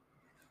line,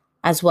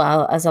 as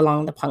well as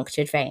along the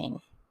punctured vein.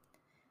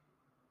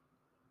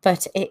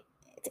 But it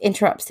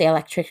interrupts the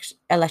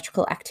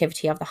electrical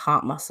activity of the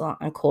heart muscle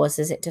and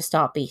causes it to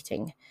start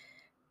beating,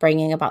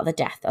 bringing about the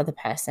death of the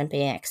person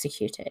being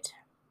executed.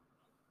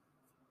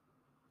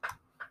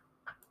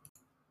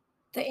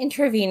 The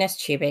intravenous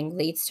tubing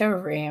leads to a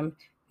room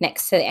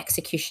next to the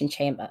execution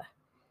chamber,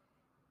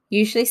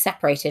 usually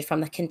separated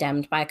from the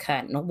condemned by a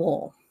curtain or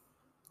wall.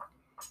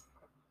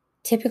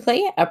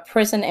 Typically, a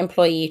prison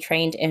employee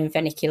trained in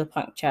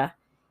veniculopuncture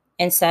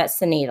inserts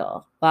the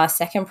needle, while a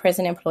second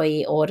prison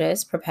employee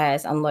orders,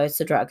 prepares, and loads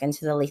the drug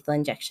into the lethal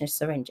injection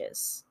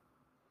syringes.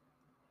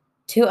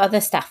 2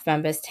 other staff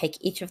members take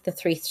each of the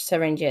 3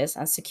 syringes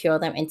and secure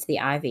them into the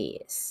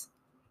IVs.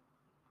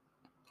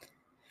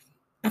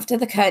 After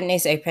the curtain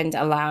is opened,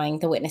 allowing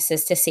the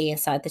witnesses to see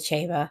inside the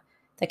chamber,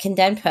 the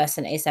condemned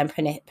person is then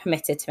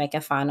permitted to make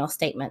a final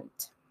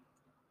statement.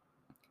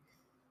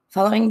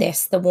 Following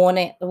this, the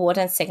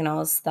warden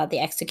signals that the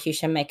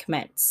execution may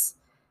commence,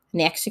 and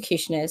the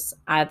executioners,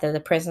 either the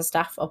prison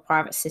staff or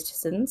private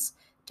citizens,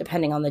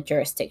 depending on the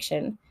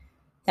jurisdiction,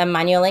 then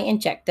manually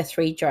inject the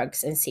 3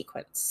 drugs in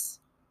sequence.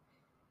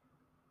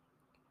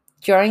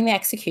 During the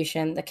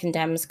execution, the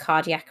condemned's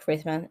cardiac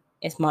rhythm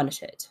is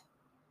monitored.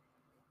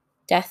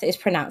 Death is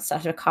pronounced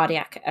after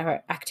cardiac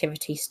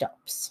activity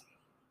stops.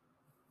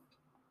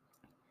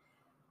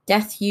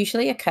 Death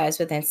usually occurs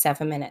within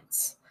 7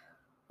 minutes,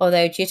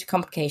 although due to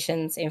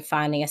complications in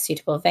finding a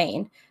suitable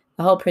vein,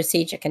 the whole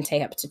procedure can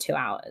take up to 2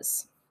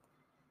 hours,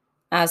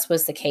 as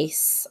was the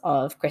case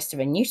of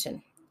Christopher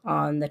Newton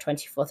on the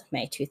 24th of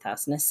May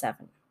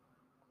 2007.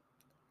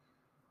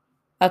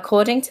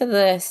 According to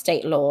the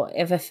state law,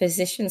 if a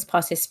physician's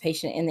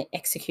participation in the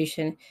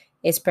execution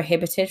is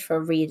prohibited for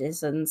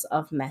reasons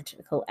of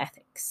medical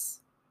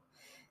ethics,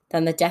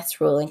 then the death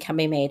ruling can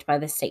be made by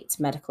the state's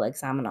medical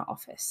examiner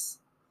office.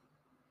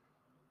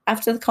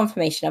 After the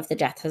confirmation of the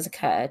death has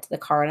occurred, the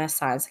coroner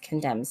signs the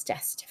condemned's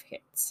death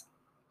certificates.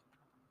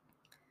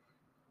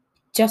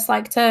 Just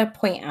like to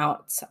point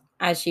out,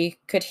 as you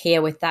could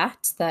hear with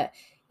that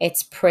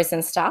it's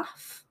prison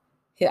staff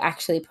who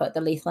actually put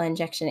the lethal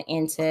injection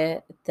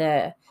into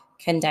the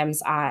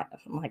condemned's eye,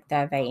 like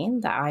their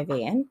vein, the IV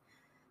in.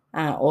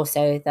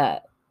 Also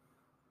that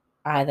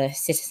either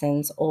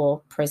citizens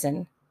or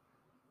prison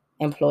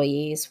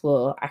employees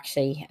will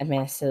actually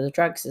administer the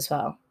drugs as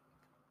well.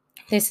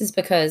 This is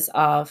because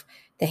of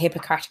the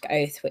Hippocratic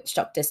Oath which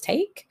doctors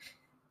take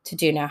to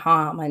do no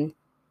harm, and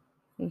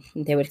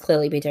they would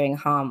clearly be doing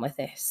harm with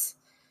this.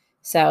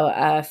 So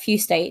a few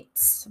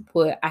states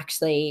would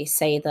actually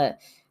say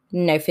that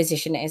no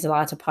physician is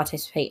allowed to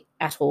participate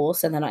at all,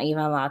 so they're not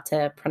even allowed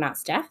to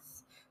pronounce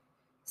death.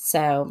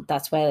 So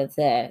that's where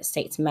the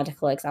state's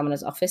medical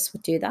examiner's office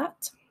would do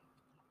that.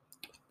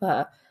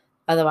 But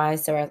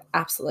otherwise, there are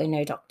absolutely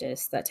no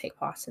doctors that take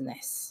part in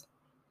this,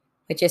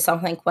 which is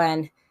something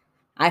when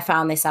I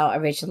found this out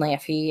originally a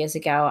few years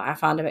ago, I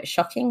found a bit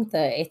shocking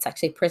that it's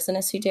actually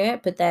prisoners who do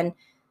it, but then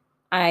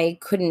I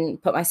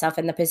couldn't put myself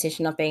in the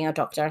position of being a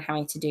doctor and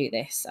having to do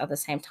this at the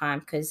same time,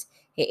 because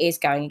it is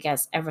going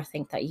against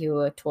everything that you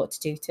were taught to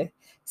do to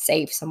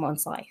save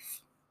someone's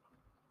life.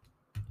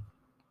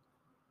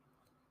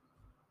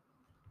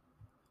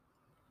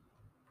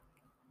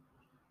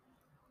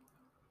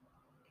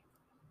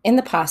 In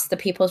the past, the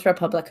People's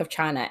Republic of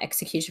China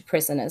executed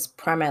prisoners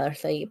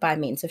primarily by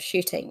means of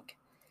shooting.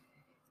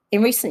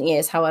 In recent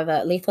years,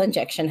 however, lethal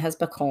injection has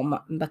become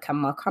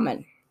more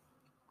common.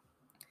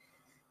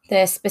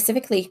 The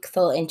specific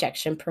lethal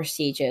injection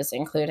procedures,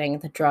 including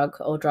the drug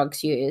or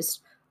drugs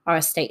used, are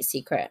a state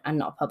secret and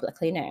not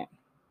publicly known.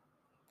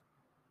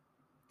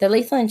 The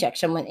lethal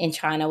injection in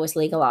China was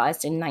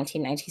legalized in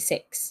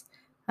 1996,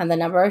 and the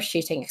number of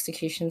shooting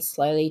executions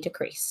slowly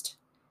decreased.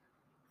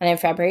 And in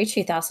February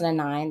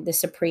 2009, the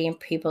Supreme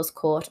People's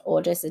Court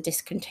orders the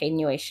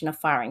discontinuation of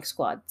firing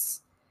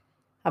squads.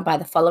 And by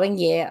the following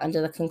year,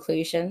 under the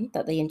conclusion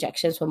that the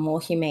injections were more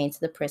humane to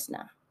the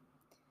prisoner.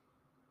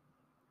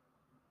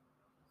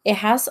 It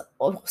has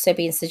also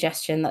been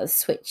suggested that the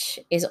switch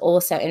is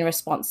also in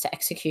response to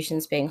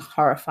executions being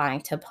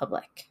horrifying to the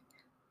public.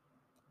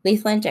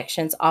 Lethal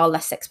injections are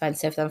less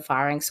expensive than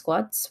firing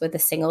squads, with a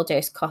single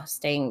dose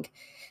costing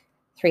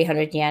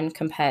 300 yen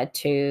compared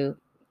to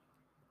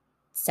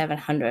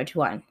 700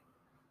 yuan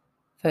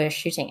for a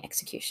shooting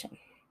execution.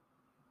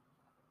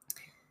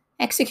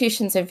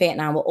 Executions in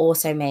Vietnam were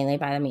also mainly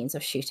by the means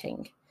of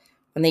shooting,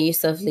 and the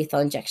use of lethal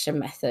injection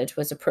method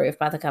was approved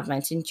by the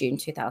government in June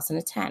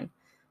 2010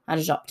 and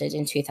adopted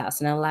in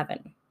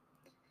 2011,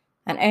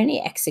 and only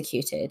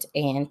executed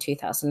in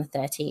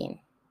 2013.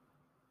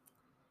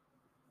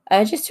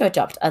 Urges to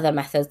adopt other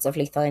methods of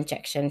lethal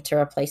injection to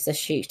replace the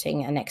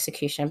shooting and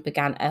execution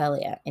began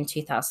earlier in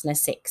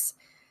 2006,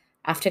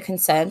 after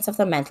concerns of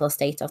the mental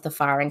state of the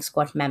firing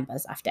squad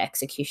members after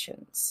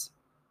executions.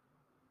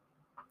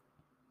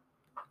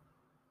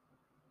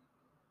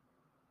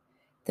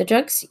 The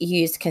drugs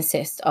used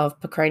consist of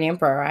pecronium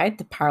bromide,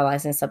 the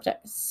paralyzing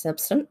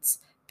substance,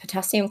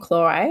 potassium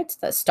chloride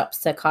that stops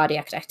the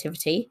cardiac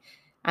activity,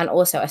 and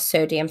also a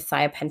sodium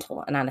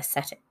thiopental, an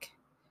anesthetic.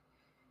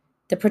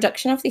 The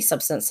production of these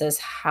substances,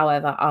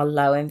 however, are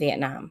low in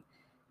Vietnam,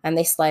 and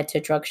this led to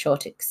drug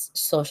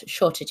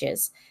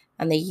shortages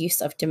and the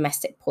use of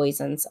domestic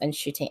poisons and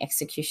shooting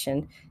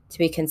execution to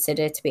be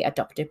considered to be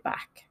adopted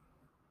back.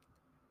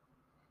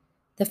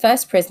 The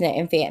first prisoner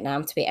in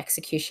Vietnam to be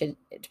executed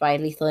by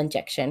lethal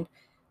injection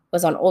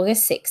was on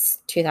August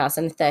 6,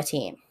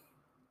 2013.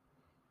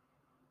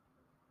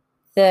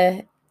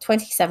 The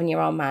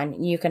 27-year-old man,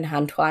 Nguyen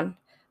Han Tuan,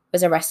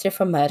 was arrested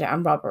for murder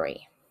and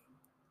robbery.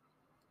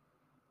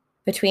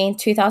 Between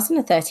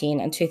 2013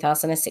 and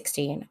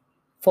 2016,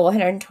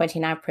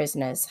 429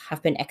 prisoners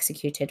have been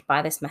executed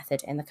by this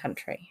method in the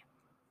country.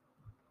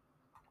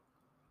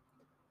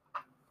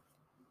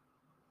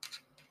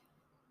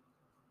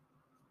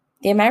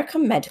 The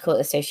American Medical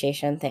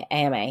Association, the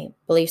AMA,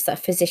 believes that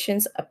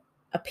physicians'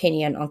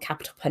 opinion on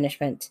capital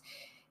punishment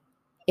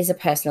is a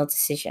personal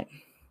decision.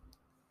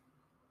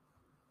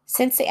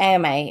 Since the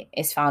AMA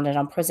is founded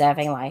on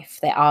preserving life,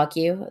 they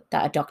argue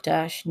that a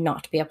doctor should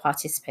not be a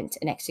participant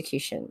in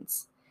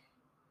executions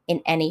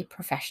in any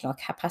professional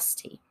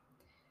capacity,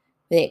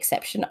 with the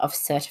exception of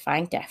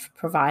certifying death,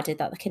 provided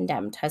that the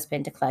condemned has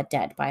been declared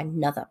dead by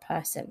another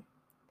person,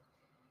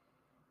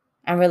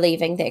 and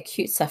relieving the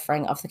acute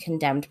suffering of the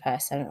condemned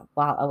person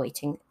while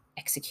awaiting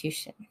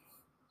execution.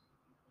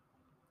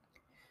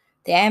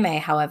 The AMA,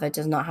 however,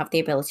 does not have the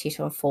ability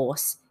to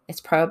enforce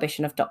its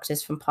prohibition of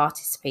doctors from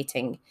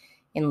participating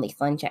in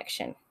lethal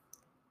injection,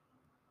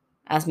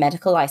 as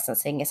medical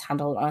licensing is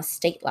handled on a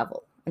state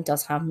level and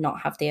does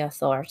not have the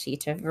authority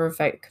to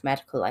revoke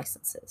medical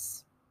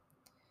licenses.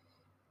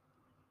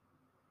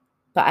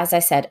 But as I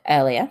said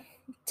earlier,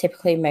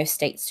 typically most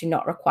states do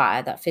not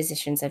require that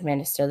physicians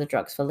administer the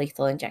drugs for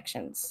lethal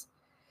injections.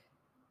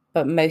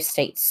 But most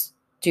states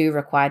do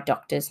require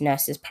doctors,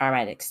 nurses,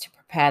 paramedics to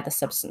prepare the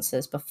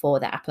substances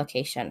before their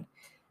application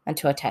and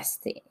to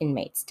attest the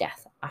inmate's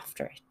death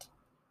after it.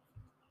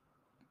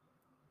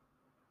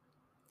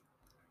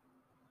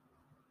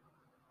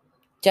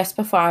 Just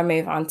before I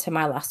move on to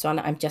my last one,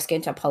 I'm just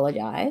going to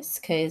apologize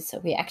because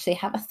we actually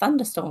have a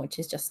thunderstorm which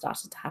has just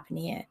started to happen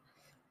here.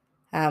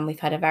 We've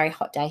had a very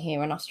hot day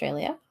here in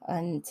Australia,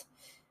 and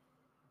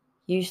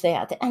usually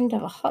at the end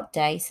of a hot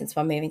day, since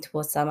we're moving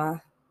towards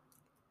summer,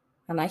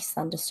 a nice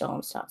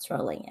thunderstorm starts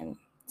rolling in.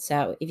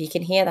 So if you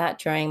can hear that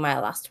during my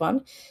last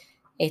one,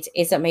 it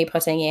isn't me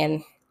putting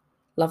in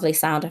lovely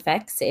sound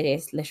effects. It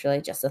is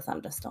literally just a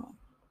thunderstorm.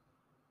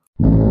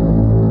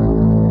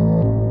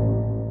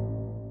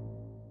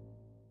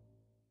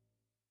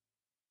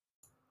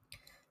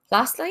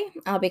 Lastly,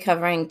 I'll be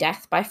covering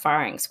death by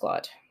firing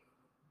squad.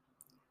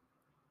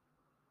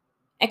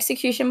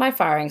 Execution by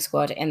firing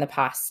squad in the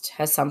past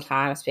has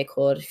sometimes been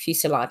called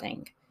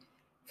fusillading,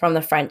 from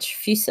the French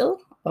fusil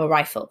or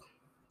rifle.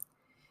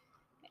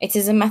 It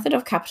is a method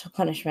of capital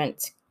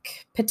punishment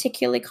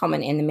particularly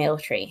common in the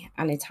military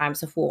and in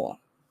times of war.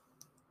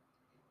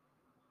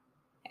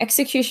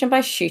 Execution by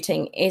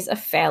shooting is a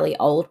fairly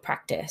old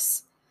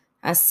practice,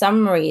 and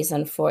some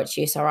reason for its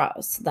use are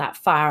that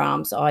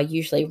firearms are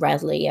usually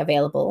readily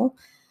available,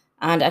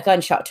 and a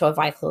gunshot to a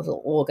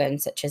vital organ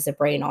such as the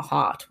brain or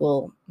heart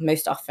will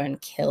most often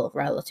kill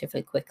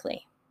relatively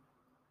quickly.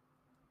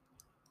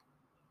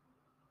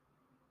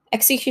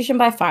 Execution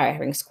by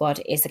firing squad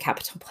is the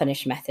capital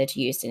punishment method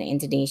used in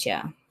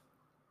Indonesia.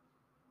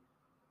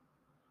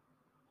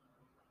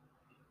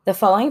 The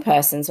following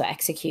persons were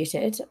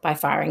executed by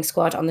firing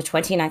squad on the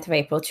 29th of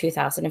April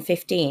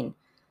 2015,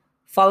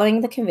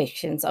 following the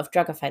convictions of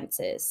drug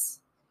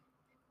offences.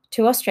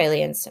 2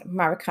 Australians,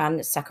 Marikan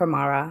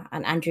Sakramara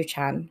and Andrew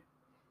Chan,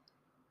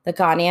 the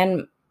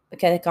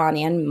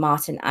Ghanaian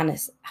Martin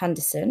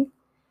Henderson,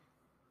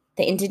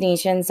 the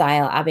Indonesian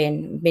Zail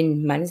Abin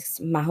bin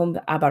Mahmud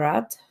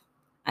Abarad,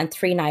 and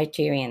 3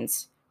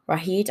 Nigerians,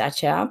 Rahid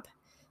Achab,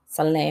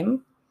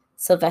 Salem,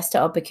 Sylvester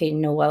Obiki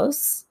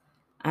Noels,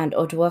 and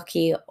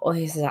Odwoki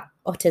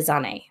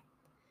Otezane,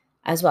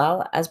 as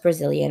well as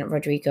Brazilian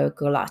Rodrigo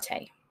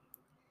Goularte.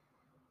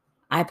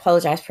 I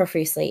apologize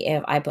profusely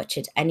if I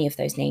butchered any of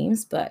those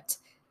names, but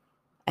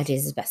I did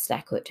as best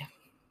I could.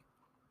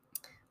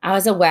 I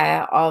was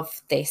aware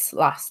of this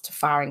last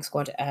firing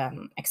squad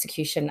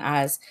execution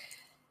as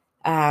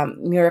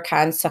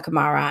Murakami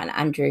Sukumara and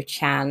Andrew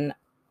Chan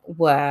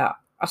were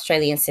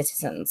Australian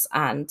citizens,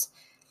 and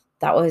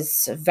that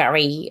was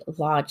very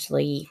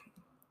largely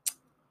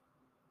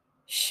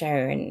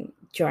shown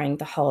during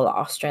the whole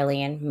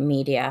Australian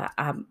media,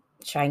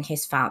 showing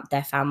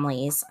their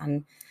families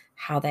and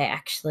how they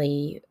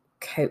actually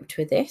coped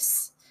with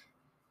this.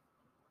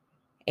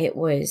 It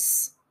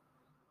was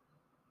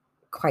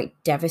quite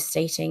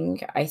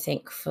devastating, I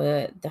think,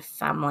 for the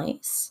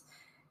families.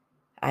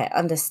 I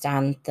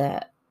understand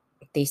that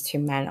these two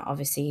men,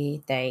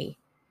 obviously, they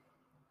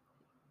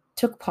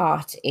took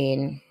part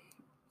in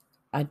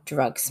a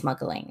drug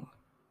smuggling.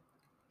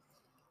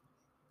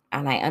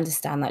 And I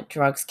understand that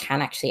drugs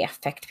can actually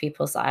affect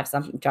people's lives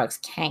and drugs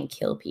can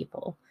kill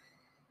people.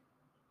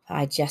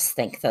 I just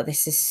think that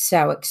this is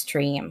so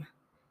extreme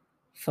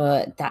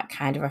for that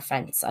kind of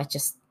offense. I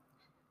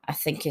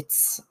think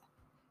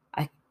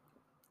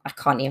I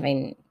can't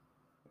even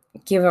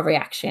give a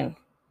reaction.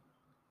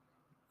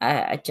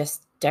 I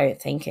just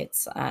don't think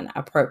it's an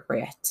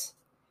appropriate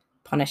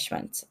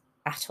punishment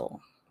at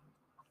all.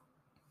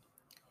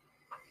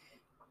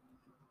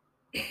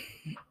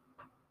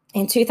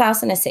 In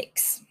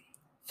 2006,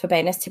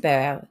 Fabianus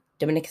Tibero,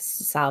 Dominicus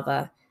de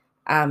Salva,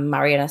 and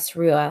Marianus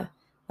Rua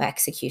were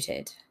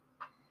executed.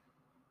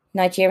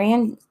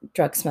 Nigerian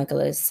drug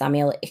smugglers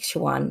Samuel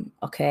Ikshuwan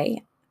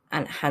Oke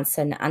and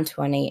Hansen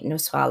Antoine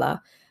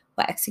Noswala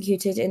were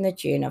executed in the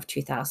June of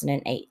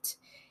 2008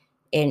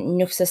 in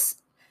Nusa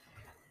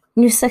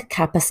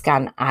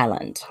Kapaskan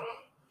Island.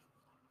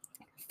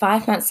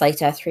 5 months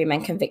later, 3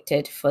 men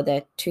convicted for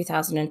the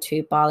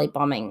 2002 Bali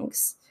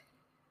bombings,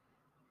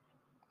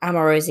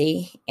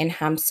 Amarozi,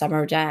 Inham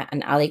Samarda,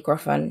 and Ali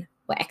Groffan,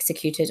 were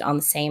executed on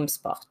the same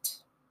spot.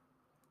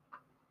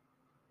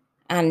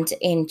 And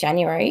in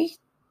January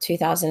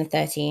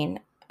 2013,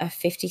 a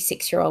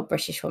 56-year-old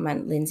British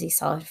woman, Lindsay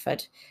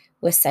Salford,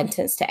 was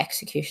sentenced to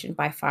execution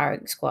by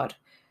firing squad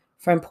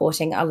for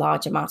importing a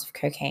large amount of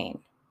cocaine.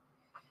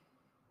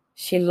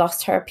 She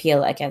lost her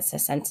appeal against her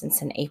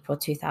sentence in April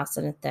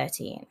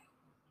 2013.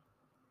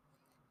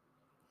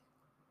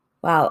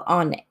 While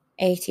on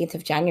 18th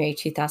of January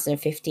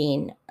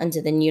 2015,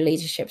 under the new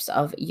leaderships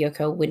of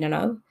Yoko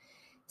Widodo,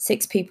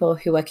 6 people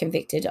who were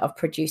convicted of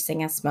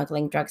producing and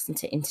smuggling drugs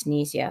into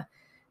Indonesia,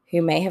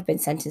 who may have been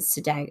sentenced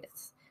to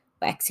death,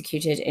 were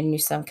executed in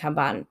Nusa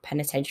Kambangan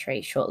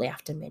Penitentiary shortly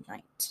after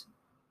midnight.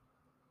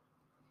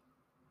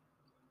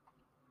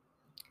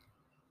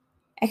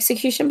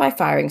 Execution by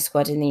firing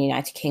squad in the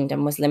United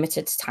Kingdom was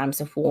limited to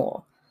times of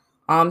war,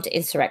 armed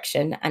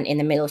insurrection, and in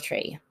the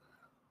military,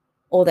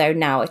 although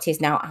now it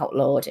is now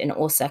outlawed in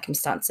all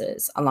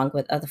circumstances, along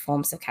with other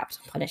forms of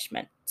capital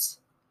punishment.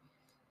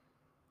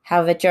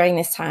 However, during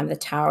this time, the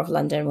Tower of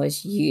London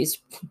was used.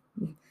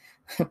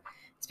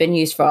 It's been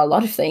used for a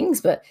lot of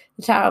things, but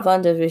the Tower of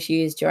London was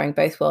used during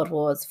both World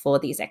Wars for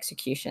these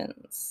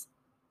executions.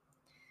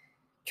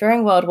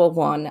 During World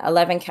War I,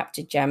 11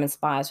 captured German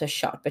spies were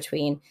shot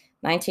between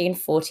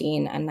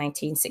 1914 and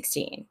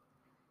 1916,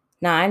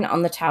 9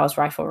 on the Tower's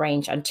rifle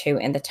range and 2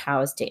 in the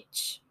Tower's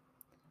ditch.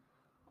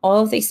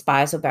 All of these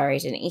spies were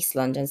buried in East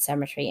London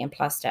Cemetery in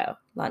Plaistow,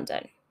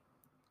 London.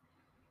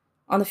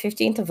 On the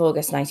 15th of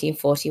August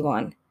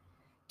 1941,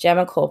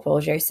 German Corporal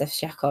Joseph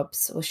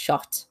Jacobs was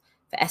shot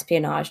for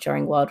espionage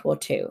during World War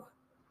II,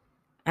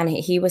 and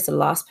he was the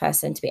last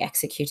person to be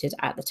executed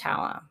at the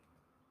Tower.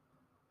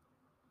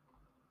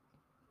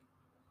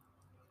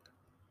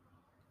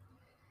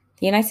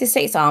 The United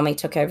States Army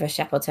took over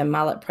Shepperton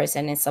Mallet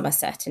Prison in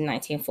Somerset in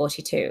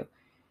 1942,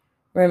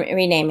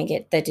 renaming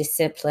it the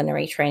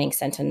Disciplinary Training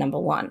Center No.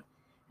 1,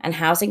 and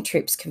housing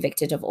troops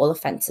convicted of all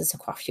offenses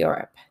across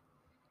Europe.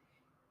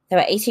 There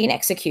were 18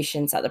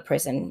 executions at the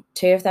prison,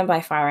 2 of them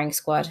by firing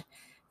squad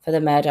for the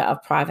murder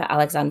of Private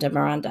Alexander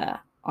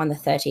Miranda on the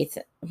 30th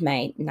of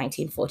May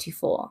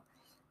 1944,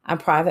 and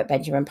Private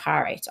Benjamin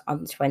Parrott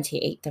on the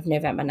 28th of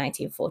November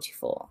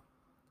 1944.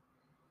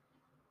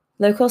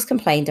 Locals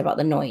complained about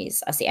the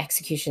noise as the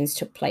executions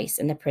took place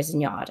in the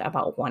prison yard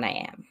about 1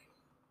 a.m.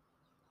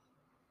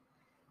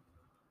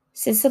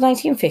 Since the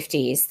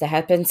 1950s, there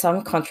had been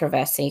some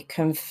controversy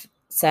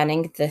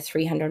concerning the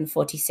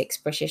 346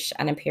 British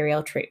and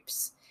Imperial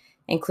troops,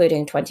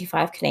 including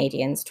 25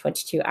 Canadians,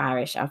 22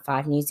 Irish, and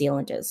 5 New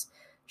Zealanders,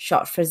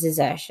 shot for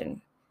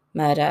desertion,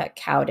 murder,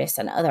 cowardice,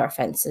 and other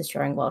offences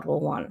during World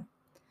War I,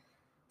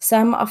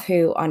 some of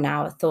who are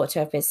now thought to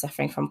have been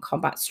suffering from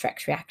combat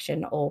stress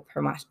reaction or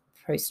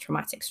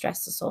post-traumatic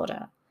stress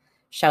disorder,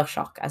 shell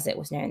shock as it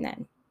was known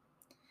then.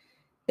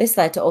 This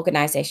led to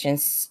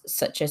organisations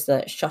such as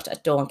the Shot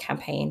at Dawn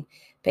campaign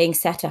being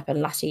set up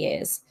in latter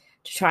years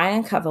to try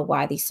and uncover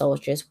why these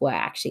soldiers were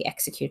actually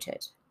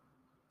executed.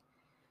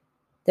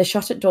 The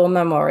Shot at Dawn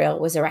Memorial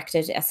was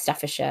erected at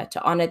Staffordshire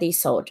to honour these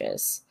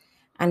soldiers,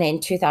 and in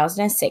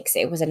 2006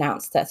 it was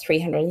announced that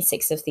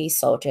 306 of these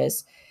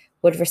soldiers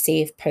would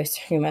receive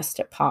posthumous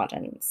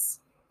pardons.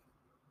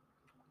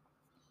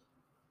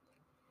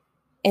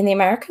 In the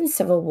American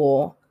Civil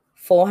War,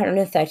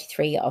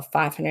 433 of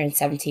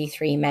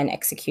 573 men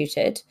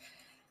executed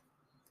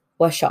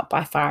were shot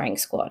by firing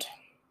squad.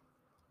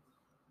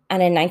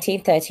 And in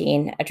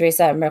 1913,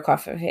 Adriza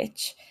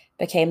Mrkovich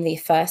became the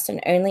first and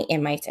only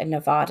inmate in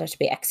Nevada to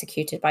be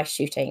executed by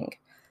shooting,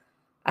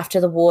 after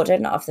the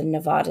warden of the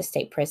Nevada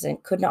State Prison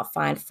could not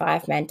find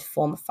 5 men to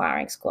form a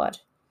firing squad.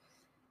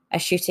 A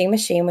shooting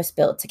machine was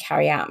built to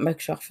carry out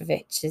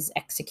Mrkovich's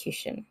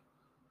execution.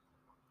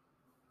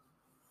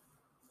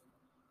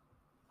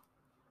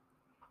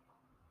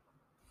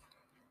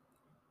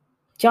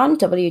 John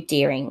W.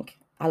 Deering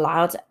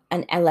allowed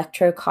an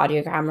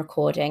electrocardiogram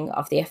recording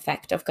of the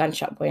effect of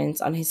gunshot wounds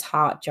on his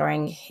heart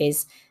during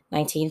his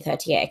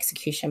 1938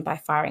 execution by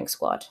firing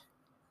squad.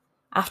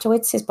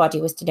 Afterwards, his body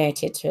was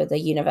donated to the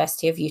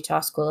University of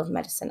Utah School of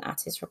Medicine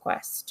at his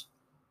request.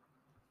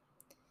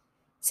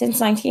 Since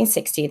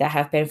 1960, there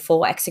have been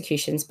 4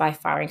 executions by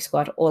firing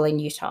squad, all in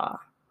Utah.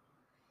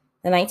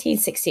 The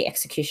 1960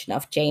 execution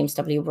of James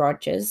W.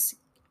 Rogers,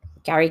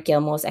 Gary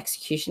Gilmore's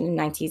execution in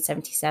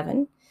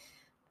 1977,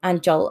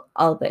 and Joel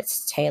Albert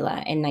Taylor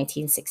in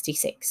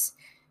 1966,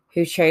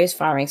 who chose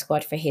firing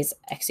squad for his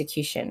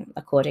execution,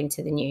 according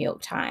to the New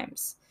York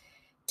Times,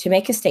 to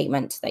make a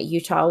statement that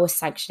Utah was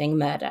sanctioning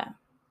murder.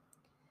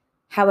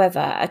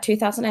 However, a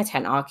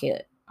 2010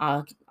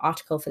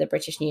 article for the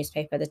British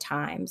newspaper The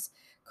Times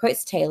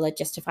quotes Taylor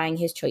justifying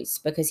his choice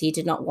because he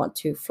did not want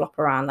to flop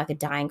around like a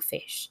dying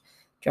fish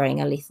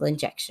during a lethal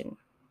injection.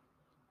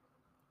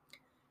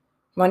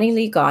 Ronnie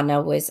Lee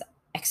Gardner was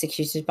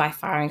executed by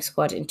firing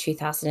squad in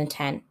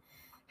 2010,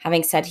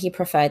 having said he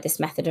preferred this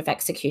method of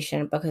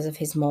execution because of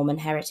his Mormon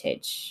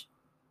heritage.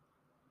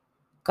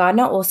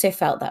 Gardner also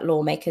felt that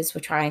lawmakers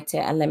were trying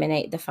to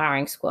eliminate the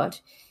firing squad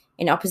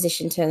in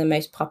opposition to the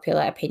most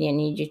popular opinion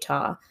in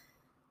Utah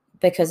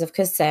because of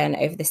concern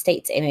over the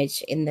state's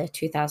image in the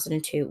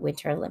 2002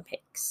 Winter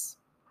Olympics.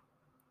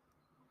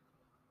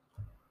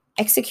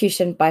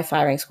 Execution by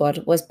firing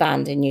squad was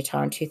banned in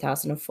Utah in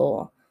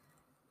 2004,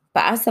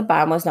 but as the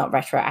ban was not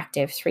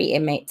retroactive, 3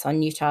 inmates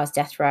on Utah's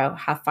death row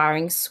have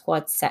firing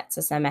squad sets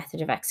as their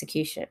method of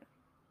execution.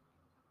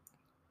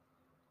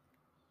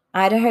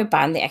 Idaho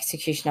banned the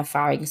execution of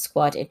firing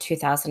squad in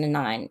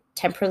 2009,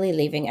 temporarily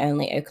leaving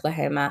only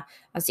Oklahoma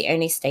as the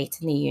only state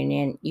in the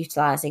union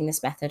utilizing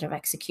this method of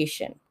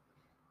execution.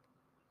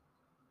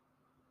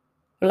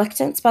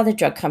 Reluctance by the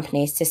drug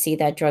companies to see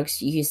their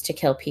drugs used to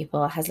kill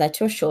people has led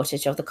to a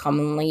shortage of the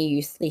commonly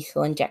used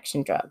lethal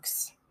injection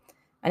drugs.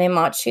 And in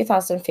March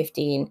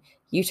 2015,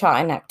 Utah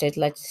enacted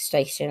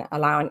legislation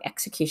allowing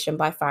execution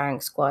by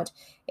firing squad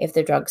if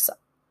the drugs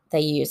they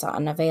use are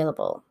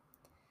unavailable.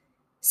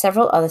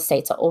 Several other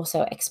states are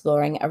also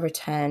exploring a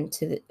return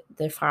to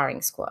the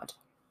firing squad.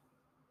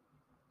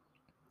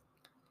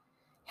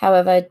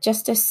 However,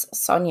 Justice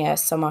Sonia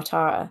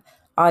Somotara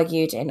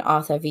argued in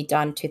Arthur v.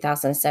 Dunn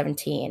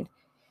 2017,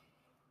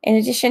 in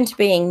addition to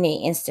being near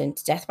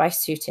instant, death by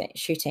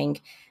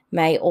shooting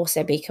may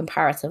also be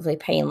comparatively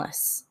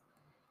painless.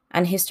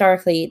 And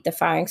historically, the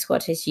firing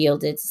squad has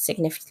yielded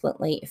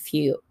significantly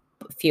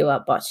fewer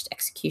botched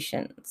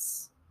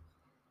executions.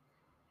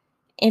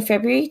 In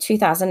February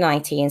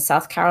 2019,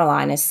 South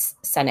Carolina's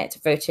Senate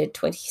voted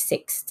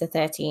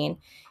 26-13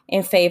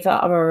 in favor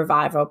of a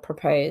revival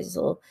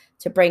proposal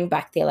to bring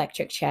back the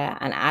electric chair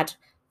and add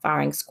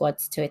firing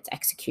squads to its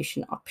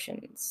execution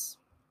options.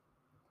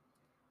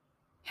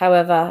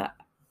 However,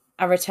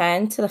 a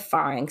return to the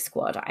firing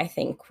squad, I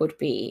think, would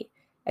be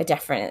a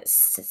definite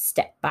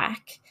step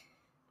back.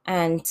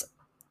 And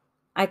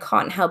I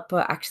can't help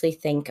but actually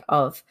think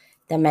of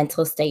the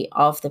mental state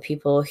of the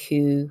people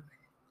who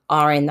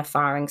are in the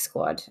firing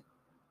squad,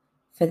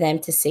 for them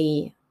to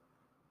see,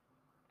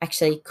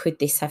 actually, could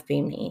this have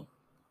been me?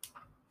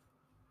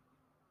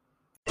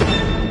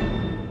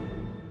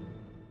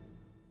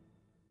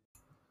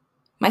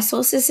 My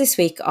sources this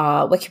week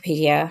are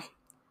Wikipedia,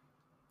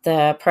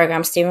 the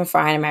program Stephen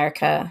Fry in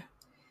America,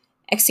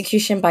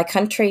 Execution by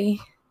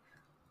Country,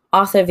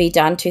 Arthur v.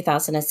 Dunn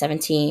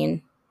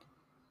 2017,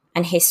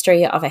 and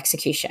History of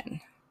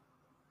Execution.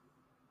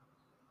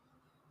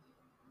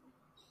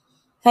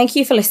 Thank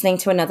you for listening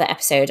to another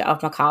episode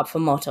of Macabre for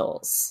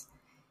Mortals.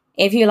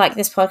 If you like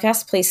this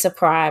podcast, please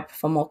subscribe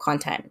for more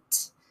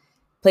content.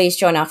 Please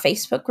join our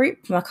Facebook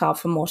group, Macabre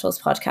for Mortals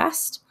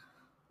Podcast.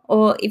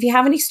 Or if you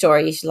have any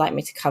stories you'd like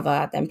me to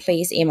cover, then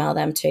please email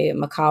them to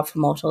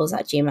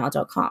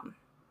macabreformortals@gmail.com.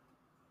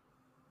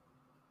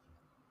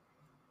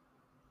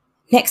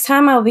 Next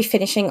time, I will be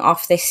finishing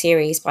off this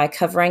series by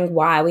covering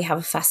why we have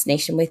a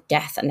fascination with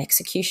death and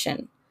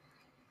execution.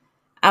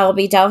 I will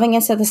be delving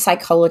into the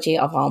psychology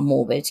of our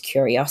morbid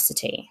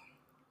curiosity.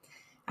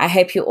 I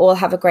hope you all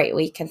have a great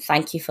week and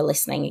thank you for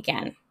listening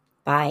again.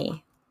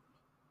 Bye.